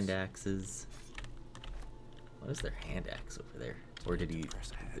pockets. Hand axes. What is their hand axe over there? Or did he...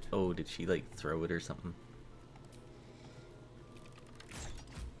 Press ahead. Oh, did she like throw it or something?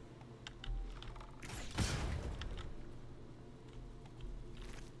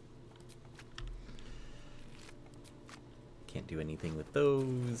 Can't do anything with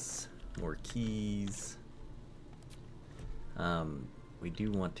those. More keys. We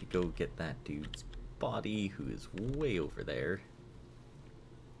do want to go get that dude's body, who is way over there.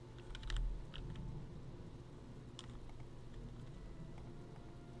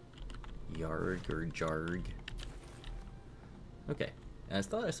 Yarg or Jarg. Okay. I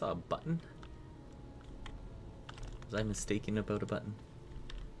thought I saw a button. Was I mistaken about a button?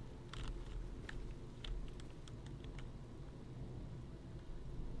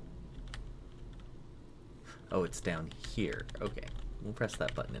 Oh, it's down here. Okay. We'll press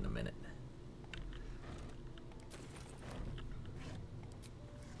that button in a minute.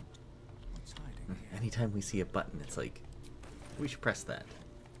 What's hiding here? Anytime we see a button, it's like, we should press that.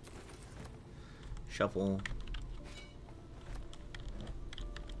 Shovel.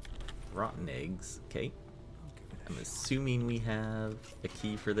 Rotten eggs. Okay. I'll give it a I'm shot. assuming we have a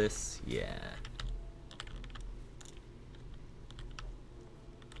key for this. Yeah.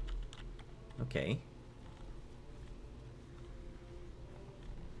 Okay.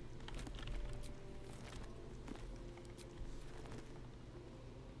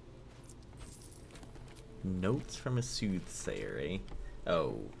 Notes from a soothsayer, eh?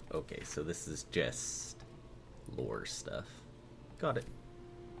 Oh, okay, so this is just lore stuff. Got it.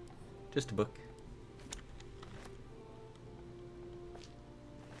 Just a book.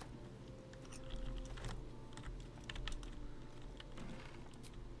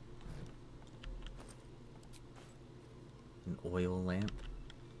 An oil lamp.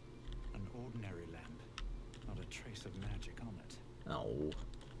 An ordinary lamp. Not a trace of magic on it. Oh.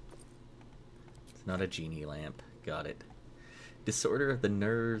 It's not a genie lamp. Got it. Disorder of the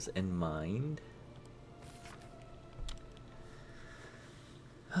nerves and mind.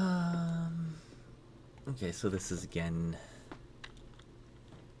 Okay, so this is again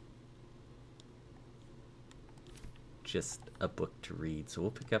just a book to read. So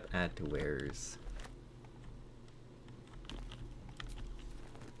we'll pick up add to wares.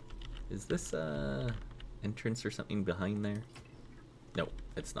 Is this a entrance or something behind there? No,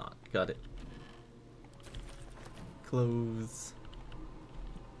 it's not. Got it. Clothes.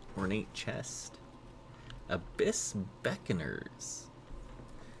 Ornate chest. Abyss beckoners.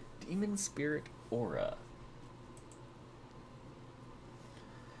 Demon spirit aura.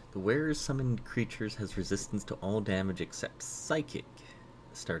 The wearer's summoned creatures has resistance to all damage except psychic.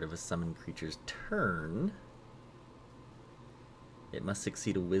 Start of a summoned creature's turn. It must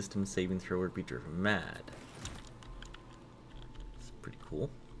succeed a wisdom saving throw or be driven mad. It's pretty cool.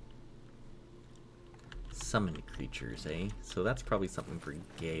 Summoned creatures, eh? So that's probably something for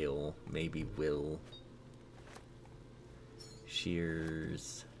Gale, maybe Will.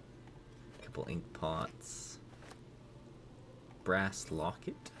 Shears. A couple ink pots. Brass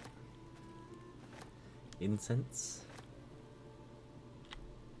locket. Incense.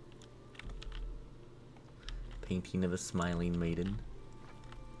 Painting of a smiling maiden.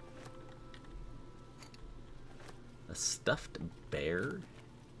 A stuffed bear?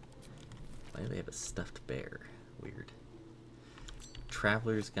 Why do they have a stuffed bear? Weird.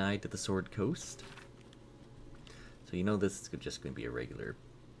 Traveler's Guide to the Sword Coast. So you know this is just going to be a regular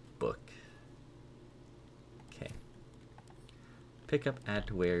book. Okay. Pick up add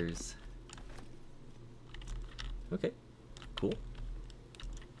to wares. Okay. Cool.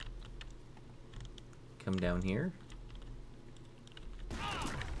 Come down here.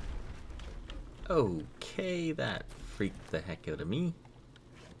 Okay, that freaked the heck out of me.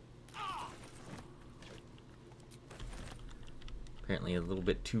 Apparently a little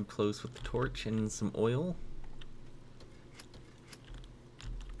bit too close with the torch and some oil.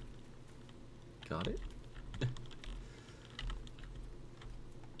 Got it.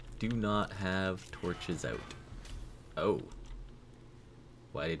 Do not have torches out. Oh.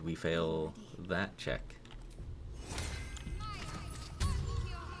 Why did we fail that check? I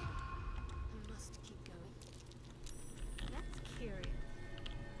must keep going. That's curious.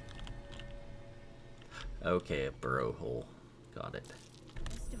 Okay, a burrow hole. Got it.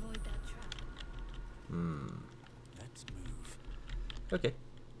 Best avoid that trap. Let's move. Okay.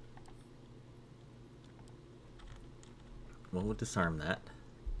 Well, we'll disarm that.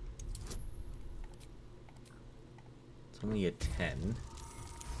 It's only a 10.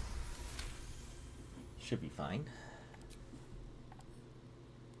 Should be fine.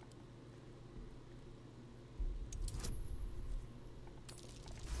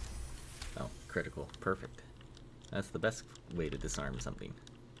 Oh, critical. Perfect. That's the best way to disarm something,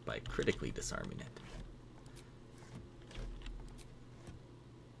 by critically disarming it.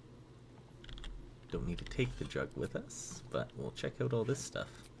 Don't need to take the jug with us, but we'll check out all this stuff.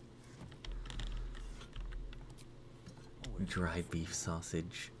 Dried beef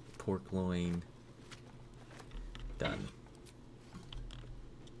sausage, pork loin. Done.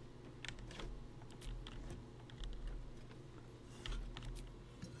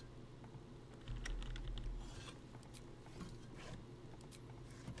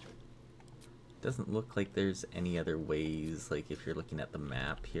 Doesn't look like there's any other ways, like if you're looking at the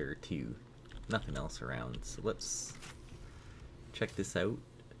map here too. Nothing else around, so let's check this out.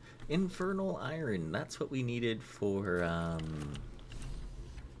 Infernal iron, that's what we needed for,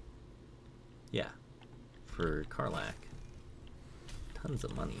 yeah, for Karlach. Tons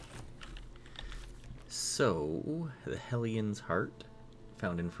of money. So, the Hellions Heart,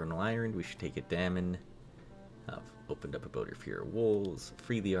 found infernal iron, we should take it Draemond. I've opened up about her fear of wolves,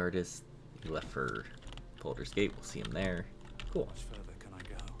 free the artist, he left for Baldur's Gate, we'll see him there. Cool. Much further can I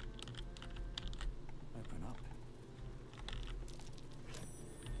go? Open up.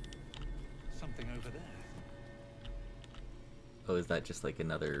 Something over there. Oh, is that just like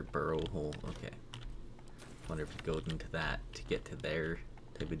another burrow hole? Okay. Wonder if it goes into that to get to there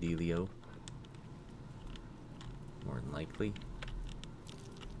type of dealio. More than likely.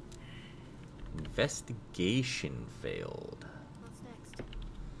 Investigation failed. What's next?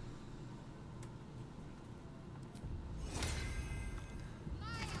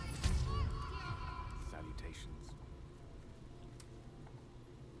 Salutations.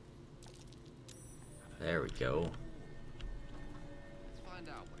 There we go. Let's find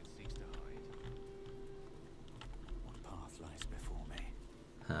out what it seeks to hide. What path lies before me?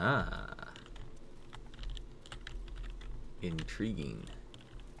 Ah. Intriguing.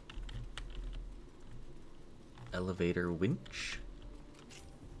 Elevator winch.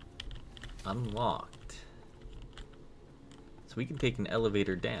 Unlocked. So we can take an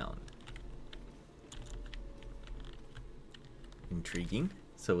elevator down. Intriguing.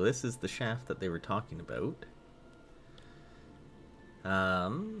 So this is the shaft that they were talking about.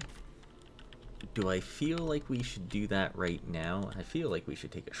 Do I feel like we should do that right now? I feel like we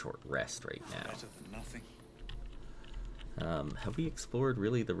should take a short rest right now. Better than nothing. Have we explored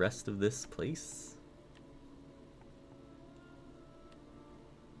really the rest of this place?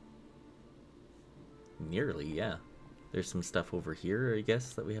 Nearly, yeah. There's some stuff over here, I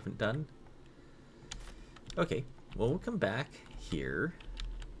guess, that we haven't done. Okay, well, we'll come back here.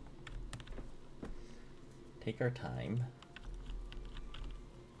 Take our time.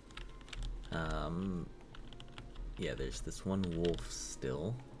 Yeah, there's this one wolf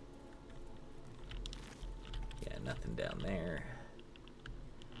still. Yeah, nothing down there.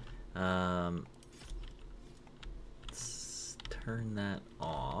 Let's turn that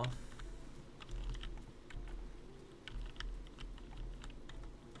off.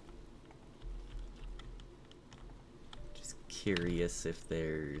 Just curious if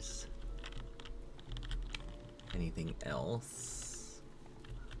there's anything else.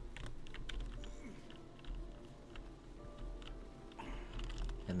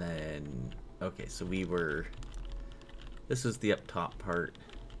 And then, okay, so we were, this was the up top part.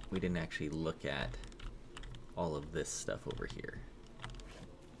 We didn't actually look at all of this stuff over here.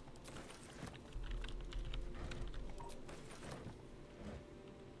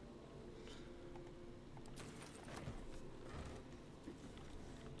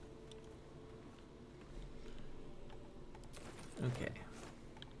 Okay.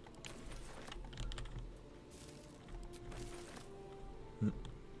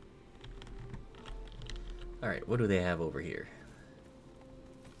 Alright, what do they have over here?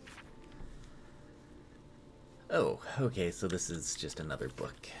 Oh, okay, so this is just another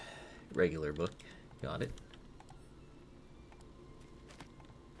book. Regular book. Got it.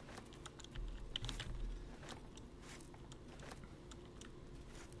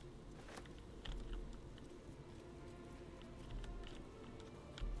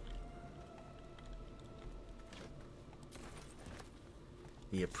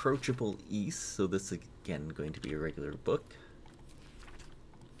 The Approachable East, so this is again going to be a regular book.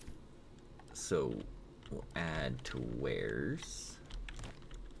 So we'll add to wares.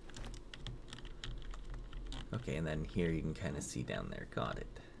 Okay, and then here you can kind of see down there. Got it.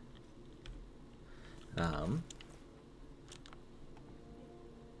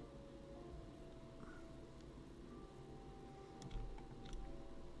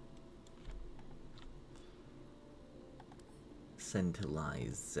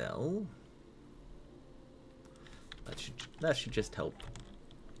 Centilizel. That should just help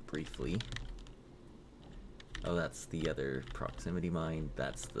briefly. Oh, that's the other proximity mine.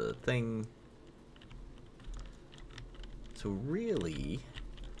 That's the thing. So really,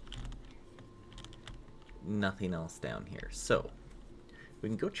 nothing else down here. So we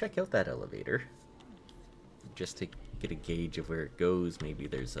can go check out that elevator just to get a gauge of where it goes. Maybe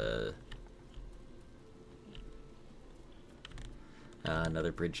there's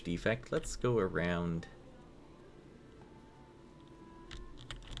another bridge defect. Let's go around.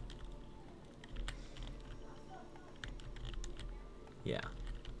 Yeah,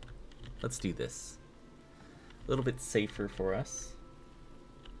 let's do this. A little bit safer for us.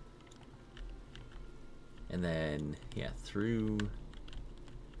 And then, yeah, through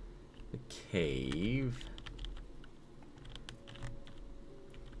the cave.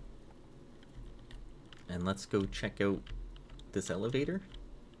 And let's go check out this elevator.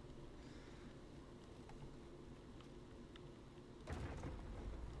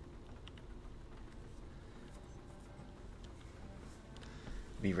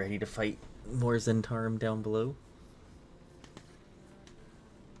 Be ready to fight more Zhentarim down below.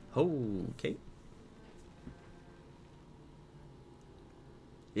 Okay.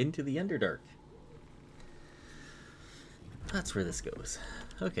 Into the Underdark. That's where this goes.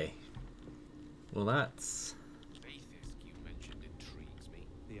 Okay. Well, that's... Faithisk you mentioned intrigues me.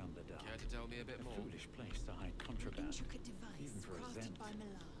 The Underdark. Care to tell me a bit A more? foolish place to hide contraband. Intricate device Even for a crafted Zhent. by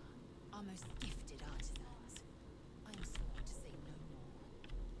Millar, our most gifted artisans. I am sworn to say no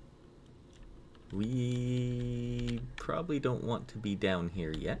more. We probably don't want to be down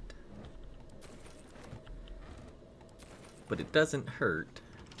here yet. But it doesn't hurt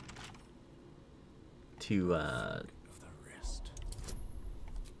to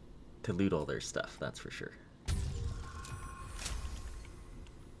loot all their stuff, that's for sure.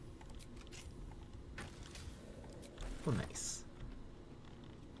 Oh, nice.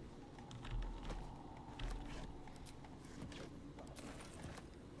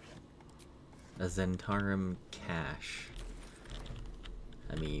 A Zhentarim cache.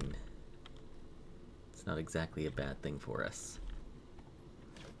 I mean, it's not exactly a bad thing for us.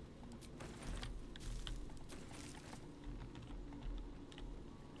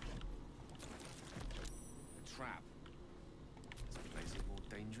 A trap. This place is more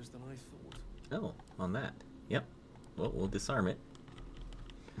dangerous than I thought. Oh, on that. Yep. Well, we'll disarm it.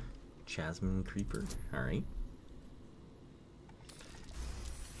 Chasm Creeper. Alright.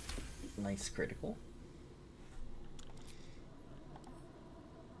 Nice critical.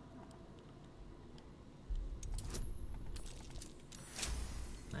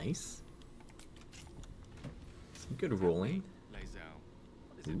 Nice. Some good rolling. Lazel,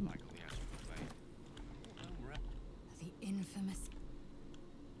 what is it like on the astral plane? The infamous.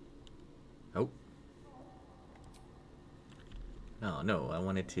 Oh. Oh, no, I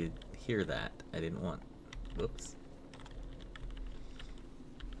wanted to hear that. I didn't want... Whoops.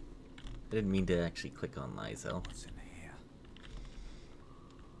 I didn't mean to actually click on Lazel. What's in here?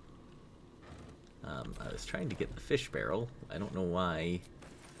 I was trying to get the fish barrel. I don't know why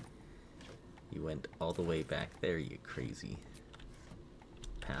you went all the way back there, you crazy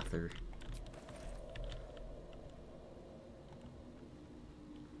pather.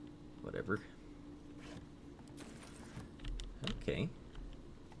 Whatever. Okay.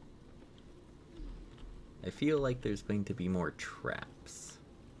 I feel like there's going to be more traps.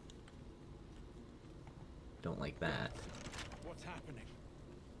 Don't like that. What's happening?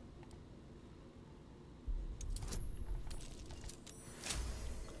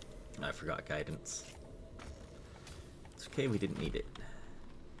 I forgot guidance. It's okay, we didn't need it.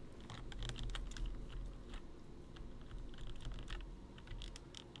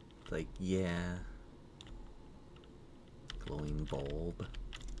 Like, yeah. Glowing bulb.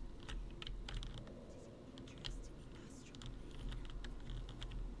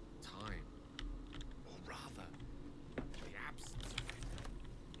 Time. Or rather, the absence of it.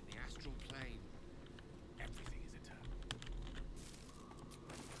 In the astral plane, everything is eternal.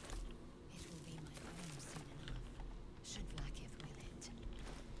 It will be my own soon enough. Should lacketh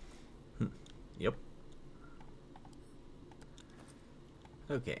will it. Yep.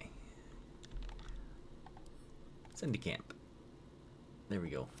 Okay. Send to camp. There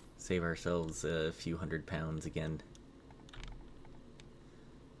we go. Save ourselves a few £100 again.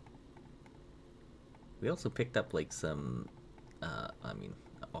 We also picked up like some, I mean,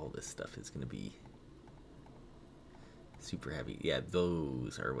 all this stuff is going to be super heavy. Yeah,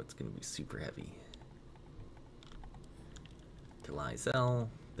 those are what's going to be super heavy. To Lazel.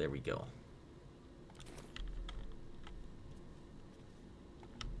 There we go.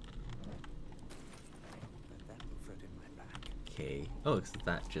 Okay. Oh, so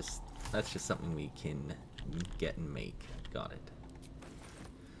that's just something we can get and make. Got it.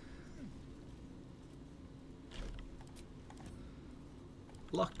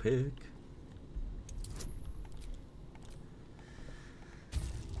 Lockpick.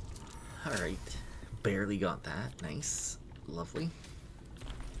 Alright. Barely got that. Nice. Lovely.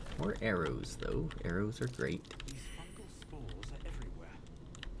 More arrows, though. Arrows are great. These fungal spores are everywhere.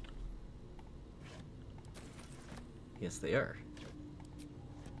 Yes, they are.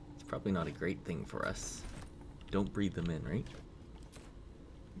 It's probably not a great thing for us. Don't breathe them in, right?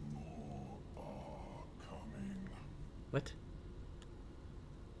 More are coming. What?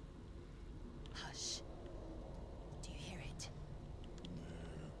 Hush. Do you hear it?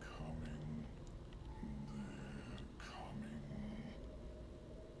 They're coming. They're coming.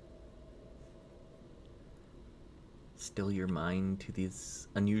 Still your mind to this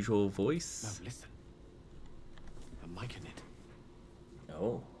unusual voice? No, listen. A mic in it.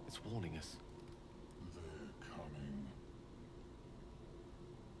 Oh. It's warning us. They're coming.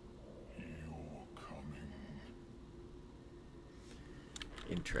 You're coming.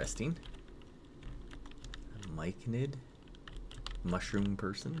 Interesting. A myconid? Mushroom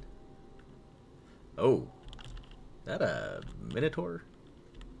person? Oh. That a minotaur?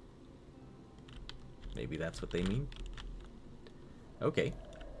 Maybe that's what they mean. Okay.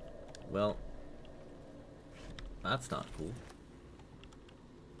 Well, that's not cool.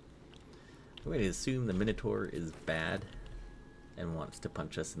 I'm going to assume the minotaur is bad and wants to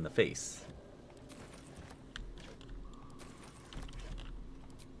punch us in the face.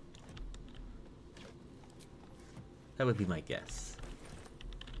 That would be my guess.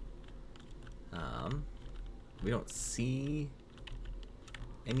 We don't see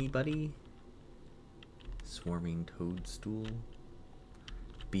anybody. Swarming toadstool.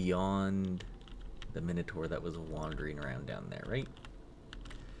 Beyond the minotaur that was wandering around down there, right?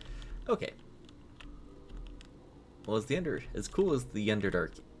 Okay. Well, as cool as the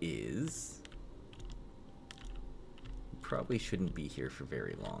Underdark is, we probably shouldn't be here for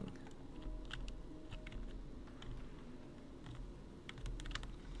very long.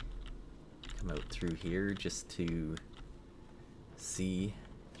 Come out through here just to see.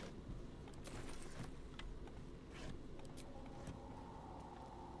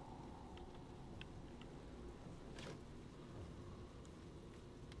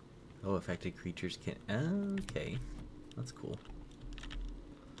 Oh, affected creatures can... Okay. That's cool.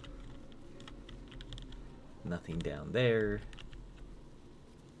 Nothing down there.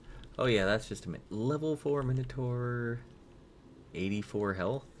 Oh yeah, that's just a level 4 Minotaur. 84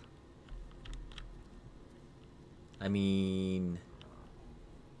 health. I mean...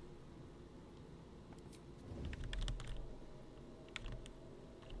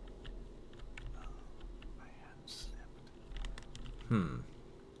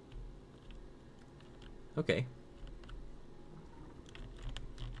 Okay.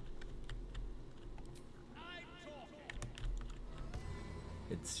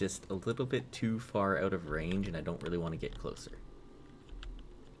 It's just a little bit too far out of range and I don't really want to get closer.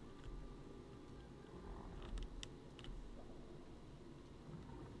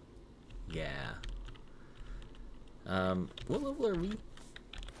 Yeah. What level are we?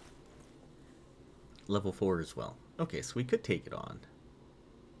 Level 4 as well. Okay, so we could take it on.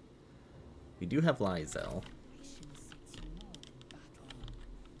 We do have Lyzel.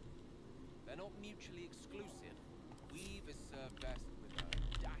 They're not mutually exclusive. Weave is served best with a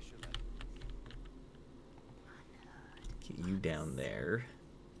dash of it. Get you down there.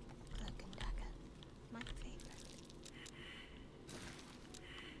 Cloak and dagger. My favorite.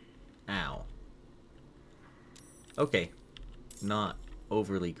 Ow. Okay. Not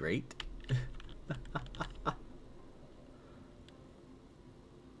overly great.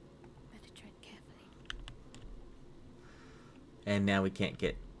 And now we can't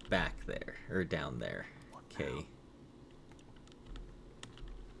get back there, or down there. Okay.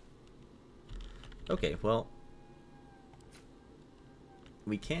 Okay, well.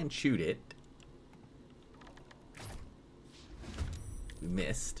 We can shoot it. We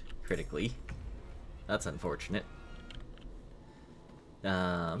missed, critically. That's unfortunate.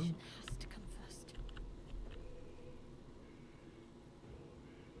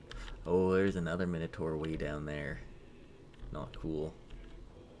 Oh, there's another Minotaur way down there. Not cool.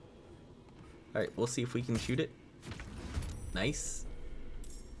 Alright, we'll see if we can shoot it. Nice.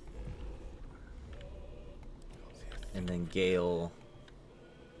 And then Gale.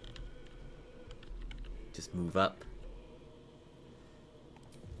 Just move up.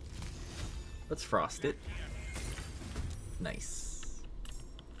 Let's frost it. Nice.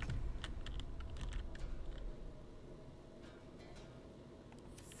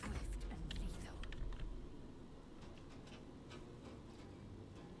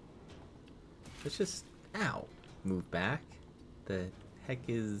 Let's just, ow, move back. The heck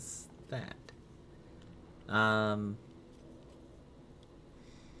is that? I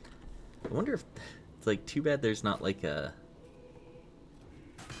wonder if it's like too bad there's not like a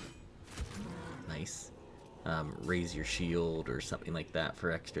nice raise your shield or something like that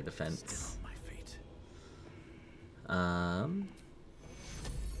for extra defense. I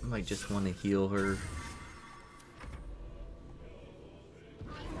might just want to heal her.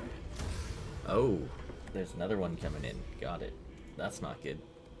 Oh, there's another one coming in. Got it. That's not good.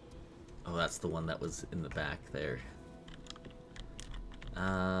 Oh, that's the one that was in the back there.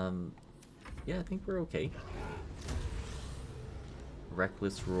 Yeah, I think we're okay.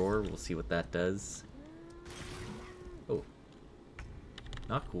 Reckless Roar, we'll see what that does. Oh.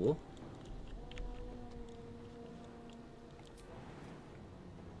 Not cool.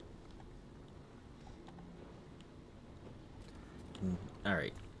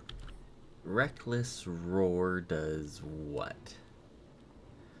 Alright. Reckless Roar does what?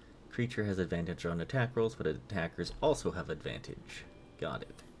 Creature has advantage on attack rolls, but attackers also have advantage. Got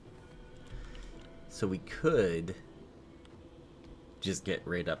it. So we could just get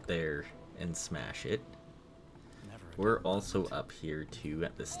right up there and smash it. We're also up here too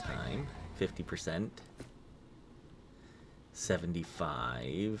at this time. 50%.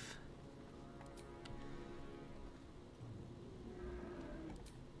 75.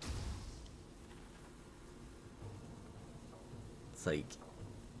 It's like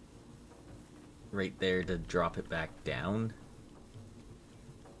right there to drop it back down.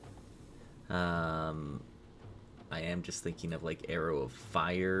 I am just thinking of like Arrow of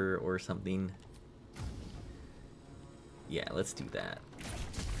Fire or something. Yeah, let's do that.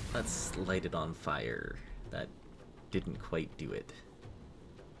 Let's light it on fire. That didn't quite do it.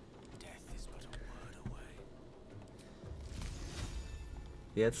 Death is but a word away.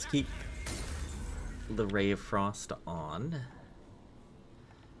 Yeah, let's keep the Ray of Frost on.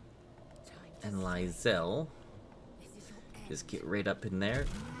 And Lysel, just get right up in there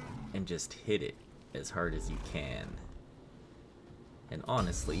and just hit it as hard as you can. And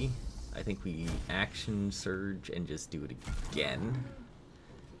honestly, I think we action surge and just do it again.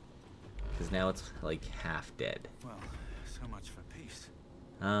 Because now it's like half dead. Well, so much for peace.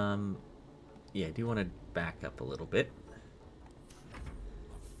 Yeah, I do want to back up a little bit.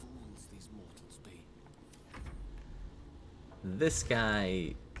 What fools these mortals be. This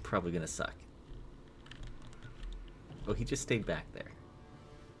guy probably gonna suck. Oh, he just stayed back there.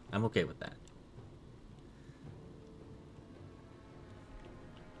 I'm okay with that.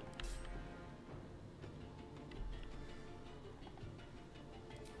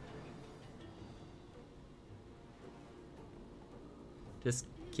 Just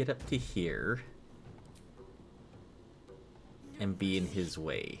get up to here and be in his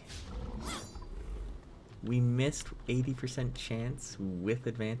way. We missed 80% chance with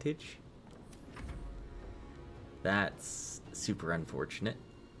advantage. That's super unfortunate.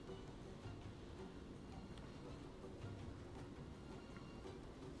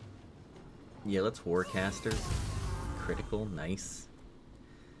 Yeah, let's Warcaster. Critical, nice.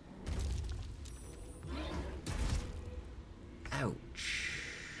 Ouch.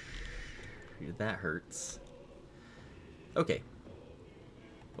 That hurts. Okay.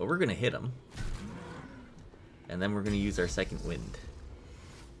 Well, we're gonna hit him. And then we're gonna use our second wind.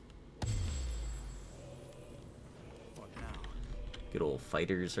 What now? Good old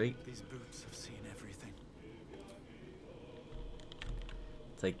fighters, right? These boots have seen everything.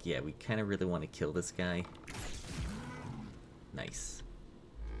 It's like, yeah, we kind of really want to kill this guy. Nice.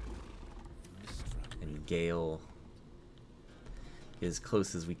 And Gale. Get as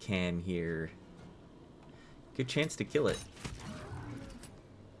close as we can here. Good chance to kill it.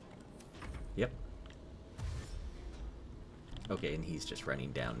 Yep. Okay, and he's just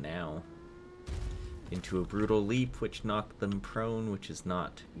running down now. Into a brutal leap, which knocked them prone, which is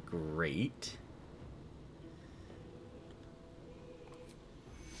not great.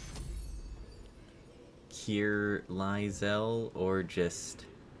 Cure Lysel, or just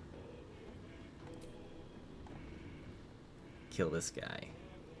kill this guy.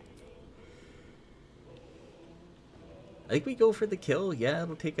 I think we go for the kill. Yeah,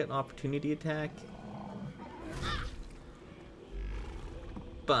 it'll take an opportunity attack.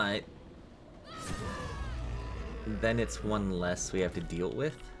 But then it's one less we have to deal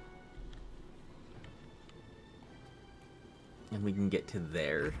with. And we can get to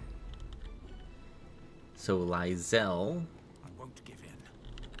there. So Lysel I won't give in.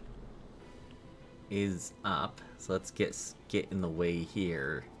 is up. So let's get in the way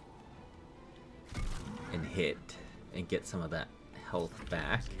here and hit and get some of that health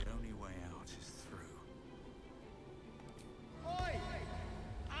back. The only way out is through.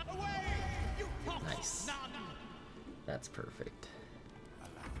 Nice. That's perfect.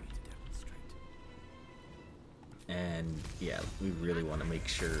 Allow me to demonstrate. And yeah, we really want to make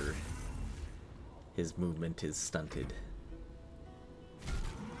sure his movement is stunted.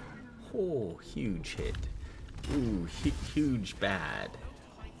 Oh, huge hit. Ooh, huge bad.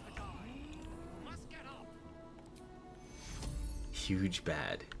 Huge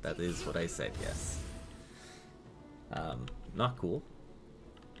bad. That is what I said, yes. Not cool.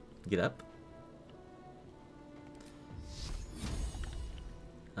 Get up.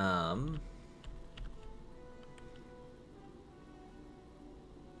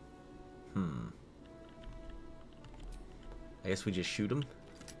 I guess we just shoot him.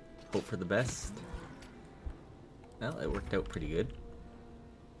 Hope for the best. Well, it worked out pretty good.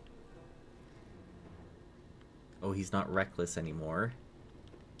 Oh, he's not reckless anymore.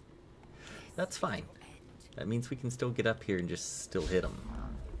 That's fine. That means we can still get up here and just still hit him.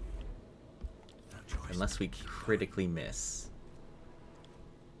 Unless we critically miss.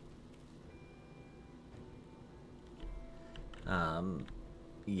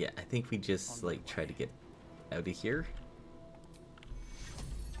 Yeah, I think we just like try to get out of here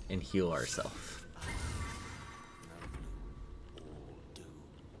and heal ourselves.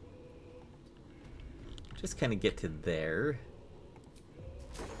 Just kind of get to there.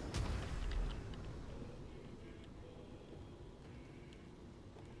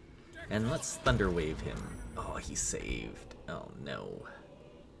 And let's thunder wave him. Oh, he's saved. Oh no.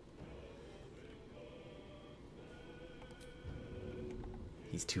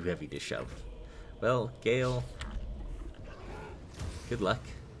 He's too heavy to shove. Well, Gale. Good luck.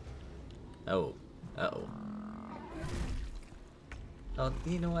 Oh. Uh-oh. Oh,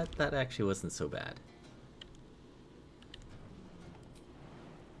 you know what? That actually wasn't so bad.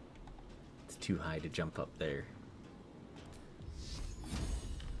 It's too high to jump up there.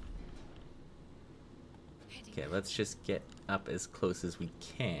 Okay, let's just get up as close as we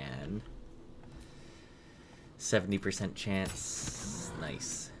can. 70% chance.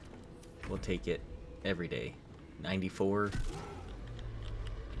 Nice. We'll take it every day. 94.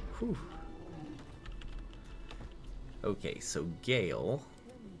 Whew. Okay, so Gale.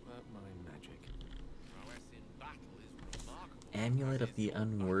 Amulet of the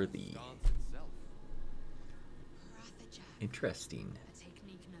Unworthy. Interesting.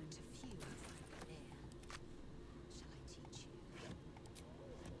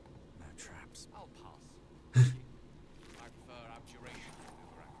 I'll pass. I prefer abjuration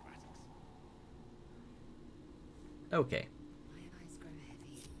over acrobatics. Okay. My eyes grow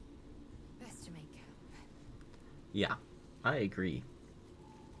heavy. Best to make camp. Yeah, I agree.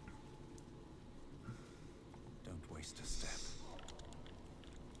 Don't waste a step.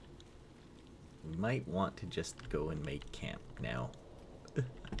 We might want to just go and make camp now.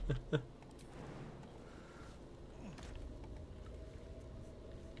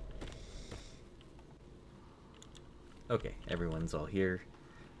 Okay, everyone's all here.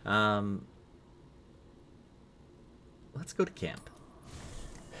 Let's go to camp.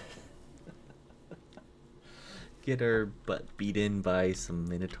 Get our butt beat in by some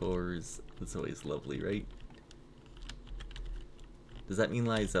minotaurs. That's always lovely, right? Does that mean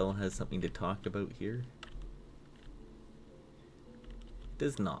Lizelle has something to talk about here? It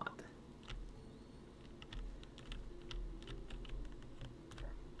does not.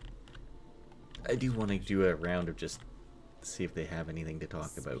 I do want to do a round of just see if they have anything to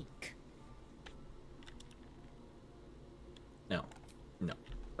talk about. No. No.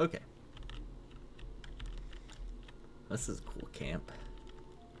 Okay. This is a cool camp.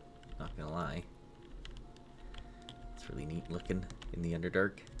 Not gonna lie. It's really neat looking in the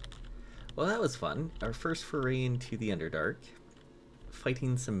Underdark. Well, that was fun. Our first foray into the Underdark.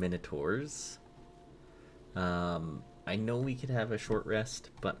 Fighting some minotaurs. I know we could have a short rest,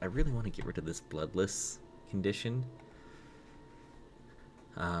 but I really want to get rid of this bloodless condition.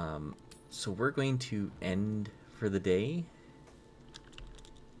 So we're going to end for the day.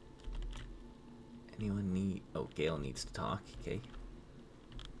 Anyone need... Oh, Gale needs to talk. Okay.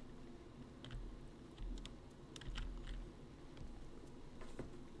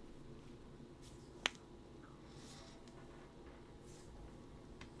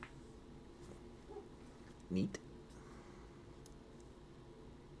 Neat.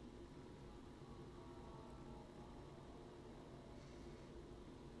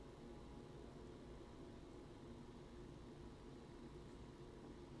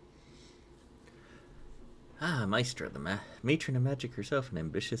 Ah, Maestra, the matron of magic herself, an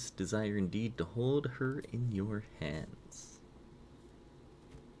ambitious desire indeed to hold her in your hands.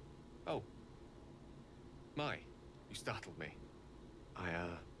 Oh. My, you startled me. I, was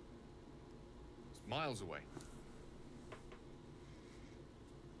miles away.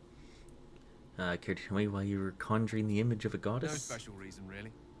 Care to tell me why you were conjuring the image of a goddess? No special reason,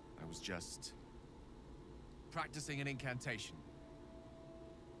 really. I was just practicing an incantation.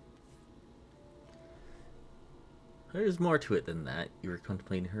 There's more to it than that. You were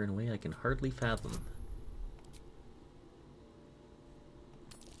contemplating her in a way I can hardly fathom.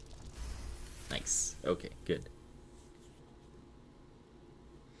 Nice. Okay, good.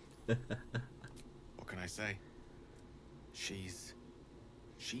 What can I say? She's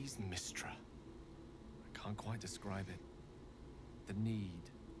Mistra. I can't quite describe it. The need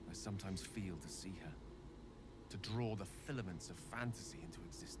I sometimes feel to see her. To draw the filaments of fantasy into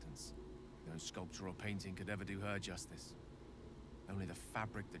existence. No sculpture or painting could ever do her justice. Only the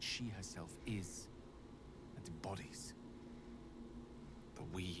fabric that she herself is and embodies. The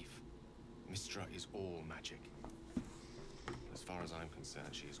weave. Mistra is all magic. As far as I'm concerned,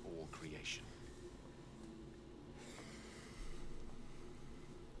 she is all creation.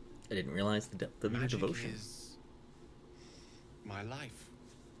 I didn't realize the depth of your devotion. Is My life.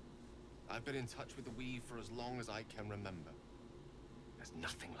 I've been in touch with the weave for as long as I can remember. There's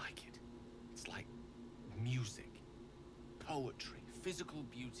nothing like it. It's like music, poetry, physical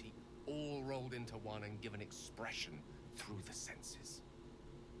beauty, all rolled into one and given expression through the senses.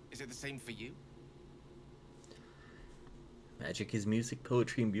 Is it the same for you? Magic is music,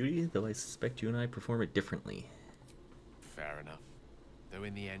 poetry, and beauty, though I suspect you and I perform it differently. Fair enough. Though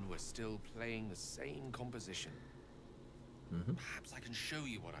in the end, we're still playing the same composition. Perhaps I can show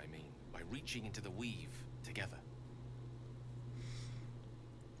you what I mean by reaching into the weave together.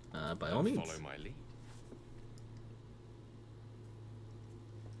 By all means. Follow my lead.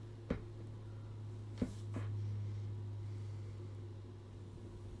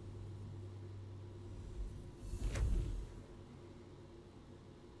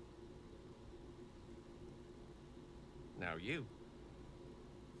 Now you.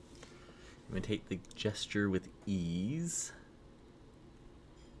 Imitate the gesture with ease.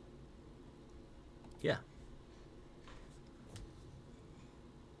 Yeah.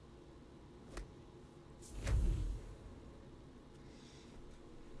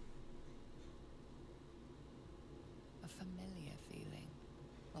 A familiar feeling,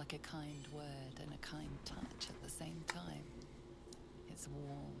 like a kind word and a kind touch at the same time. It's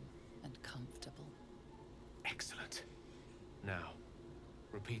warm and comfortable. Excellent. Now,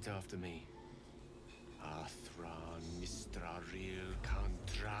 repeat after me. Athran Mistraril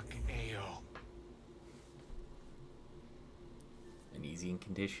Kantrak Eo. An easy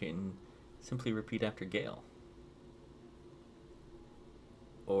incantation. Simply repeat after Gale.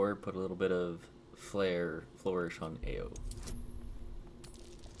 Or put a little bit of flourish on AO.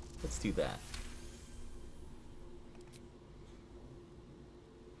 Let's do that.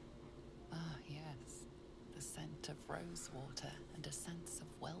 Ah, yes. The scent of rosewater and a sense of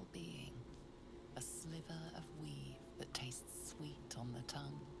well-being. A sliver of weave that tastes sweet on the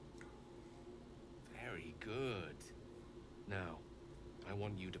tongue. Very good. Now, I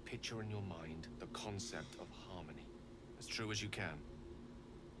want you to picture in your mind the concept of harmony, as true as you can.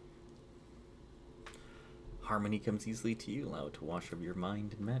 Harmony comes easily to you. Allow it to wash over your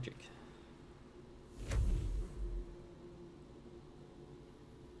mind and magic.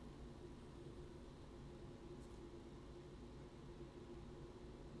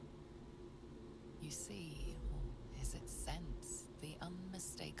 You see, or is it sense, the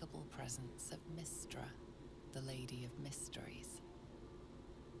unmistakable presence of Mystra, the Lady of Mysteries.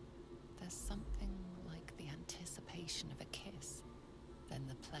 There's something like the anticipation of a kiss, then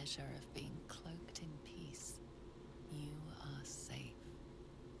the pleasure of being cloaked in peace. You are safe.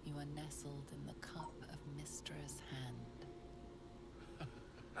 You are nestled in the cup of Mystra's hand.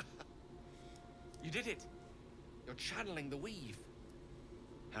 You did it! You're channeling the weave.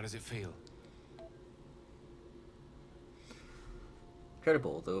 How does it feel?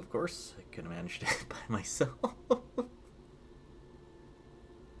 Incredible, though, of course. I could have managed it by myself. You're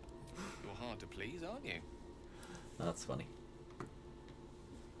hard to please, aren't you? That's funny.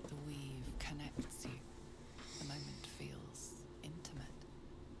 The weave connects you. The moment feels intimate.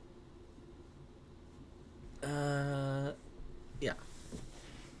 Yeah.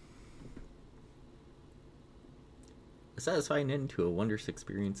 A satisfying end to a wondrous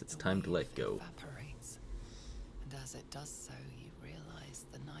experience. It's time to let go. Evaporates, and as it does so, you realize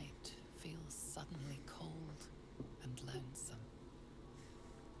the night feels suddenly cold and lonesome.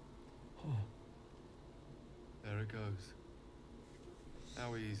 Oh. There it goes.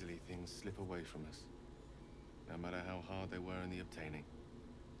 How easily things slip away from us, no matter how hard they were in the obtaining.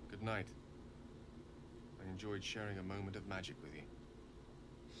 Good night. I enjoyed sharing a moment of magic with you.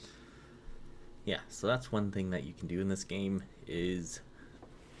 Yeah, so that's one thing that you can do in this game, is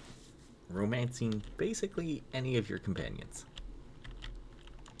romancing basically any of your companions.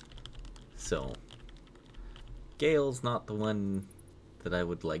 So, Gale's not the one that I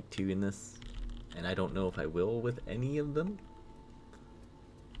would like to in this, and I don't know if I will with any of them,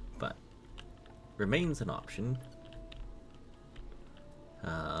 but remains an option.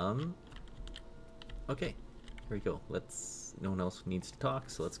 Okay, here we go. No one else needs to talk,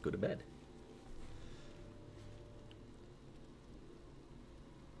 so let's go to bed.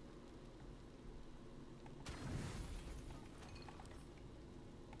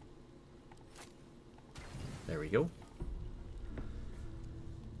 There we go.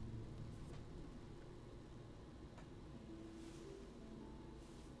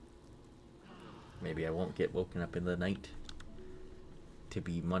 Maybe I won't get woken up in the night to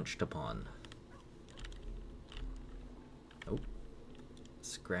be munched upon. Oh.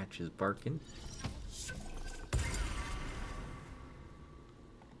 Scratch is barking.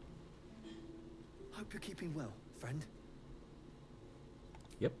 Hope you're keeping well, friend.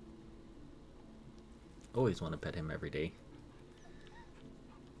 Always want to pet him every day.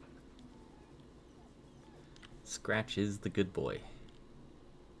 Scratch is the good boy.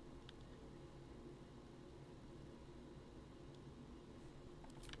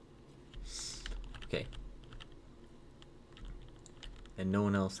 Okay. And no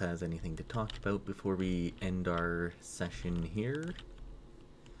one else has anything to talk about before we end our session here.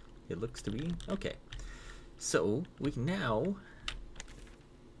 It looks to be. Okay. So, we can now...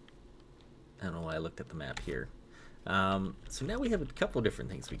 I don't know why I looked at the map here. So now we have a couple different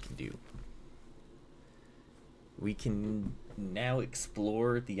things we can do. We can now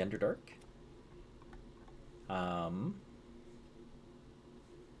explore the Underdark.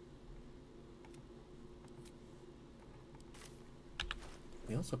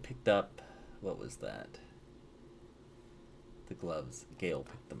 We also picked up, what was that? The gloves. Gale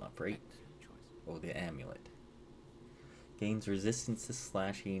picked them up, right? Oh, the amulet. Gains resistance to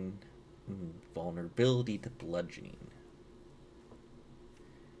slashing, vulnerability to bludgeoning.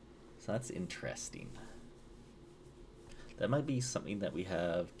 So that's interesting. That might be something that we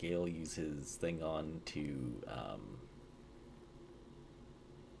have Gale use his thing on to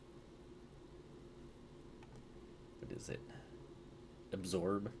what is it?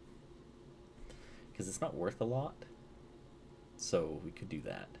 Absorb. Because it's not worth a lot. So we could do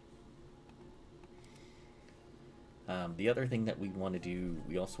that. The other thing that we want to do,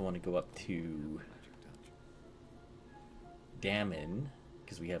 we also want to go up to Draemond,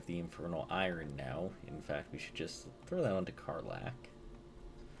 because we have the Infernal Iron now. In fact, we should just throw that onto Karlach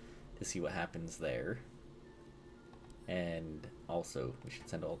to see what happens there. And also, we should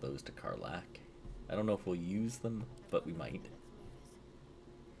send all those to Karlach. I don't know if we'll use them, but we might.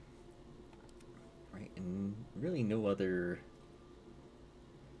 Right, and really no other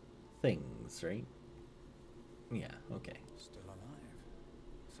things, right? Yeah, okay. Still alive.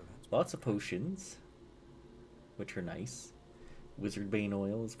 So that's lots of potions, which are nice. Wizard Bane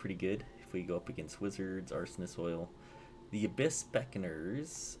oil is pretty good if we go up against wizards. Arsonist oil. The Abyss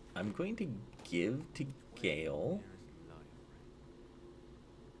Beckoners, I'm going to give to Gale.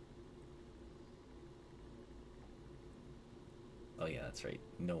 Oh yeah, that's right.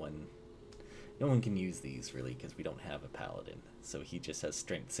 No one can use these really because we don't have a paladin. So he just has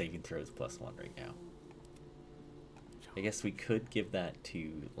strength saving throws +1 right now. I guess we could give that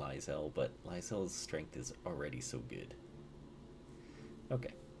to Lysel, but Lysel's strength is already so good.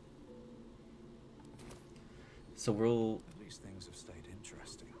 Okay. So at least things have stayed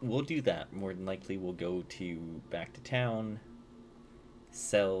interesting. We'll do that. More than likely we'll go back to town,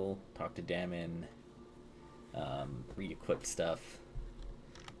 sell, talk to Draemond, re-equip stuff,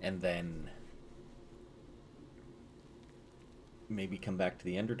 and then maybe come back to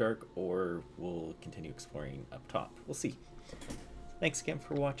the Underdark, or we'll continue exploring up top. We'll see. Thanks again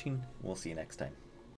for watching. We'll see you next time.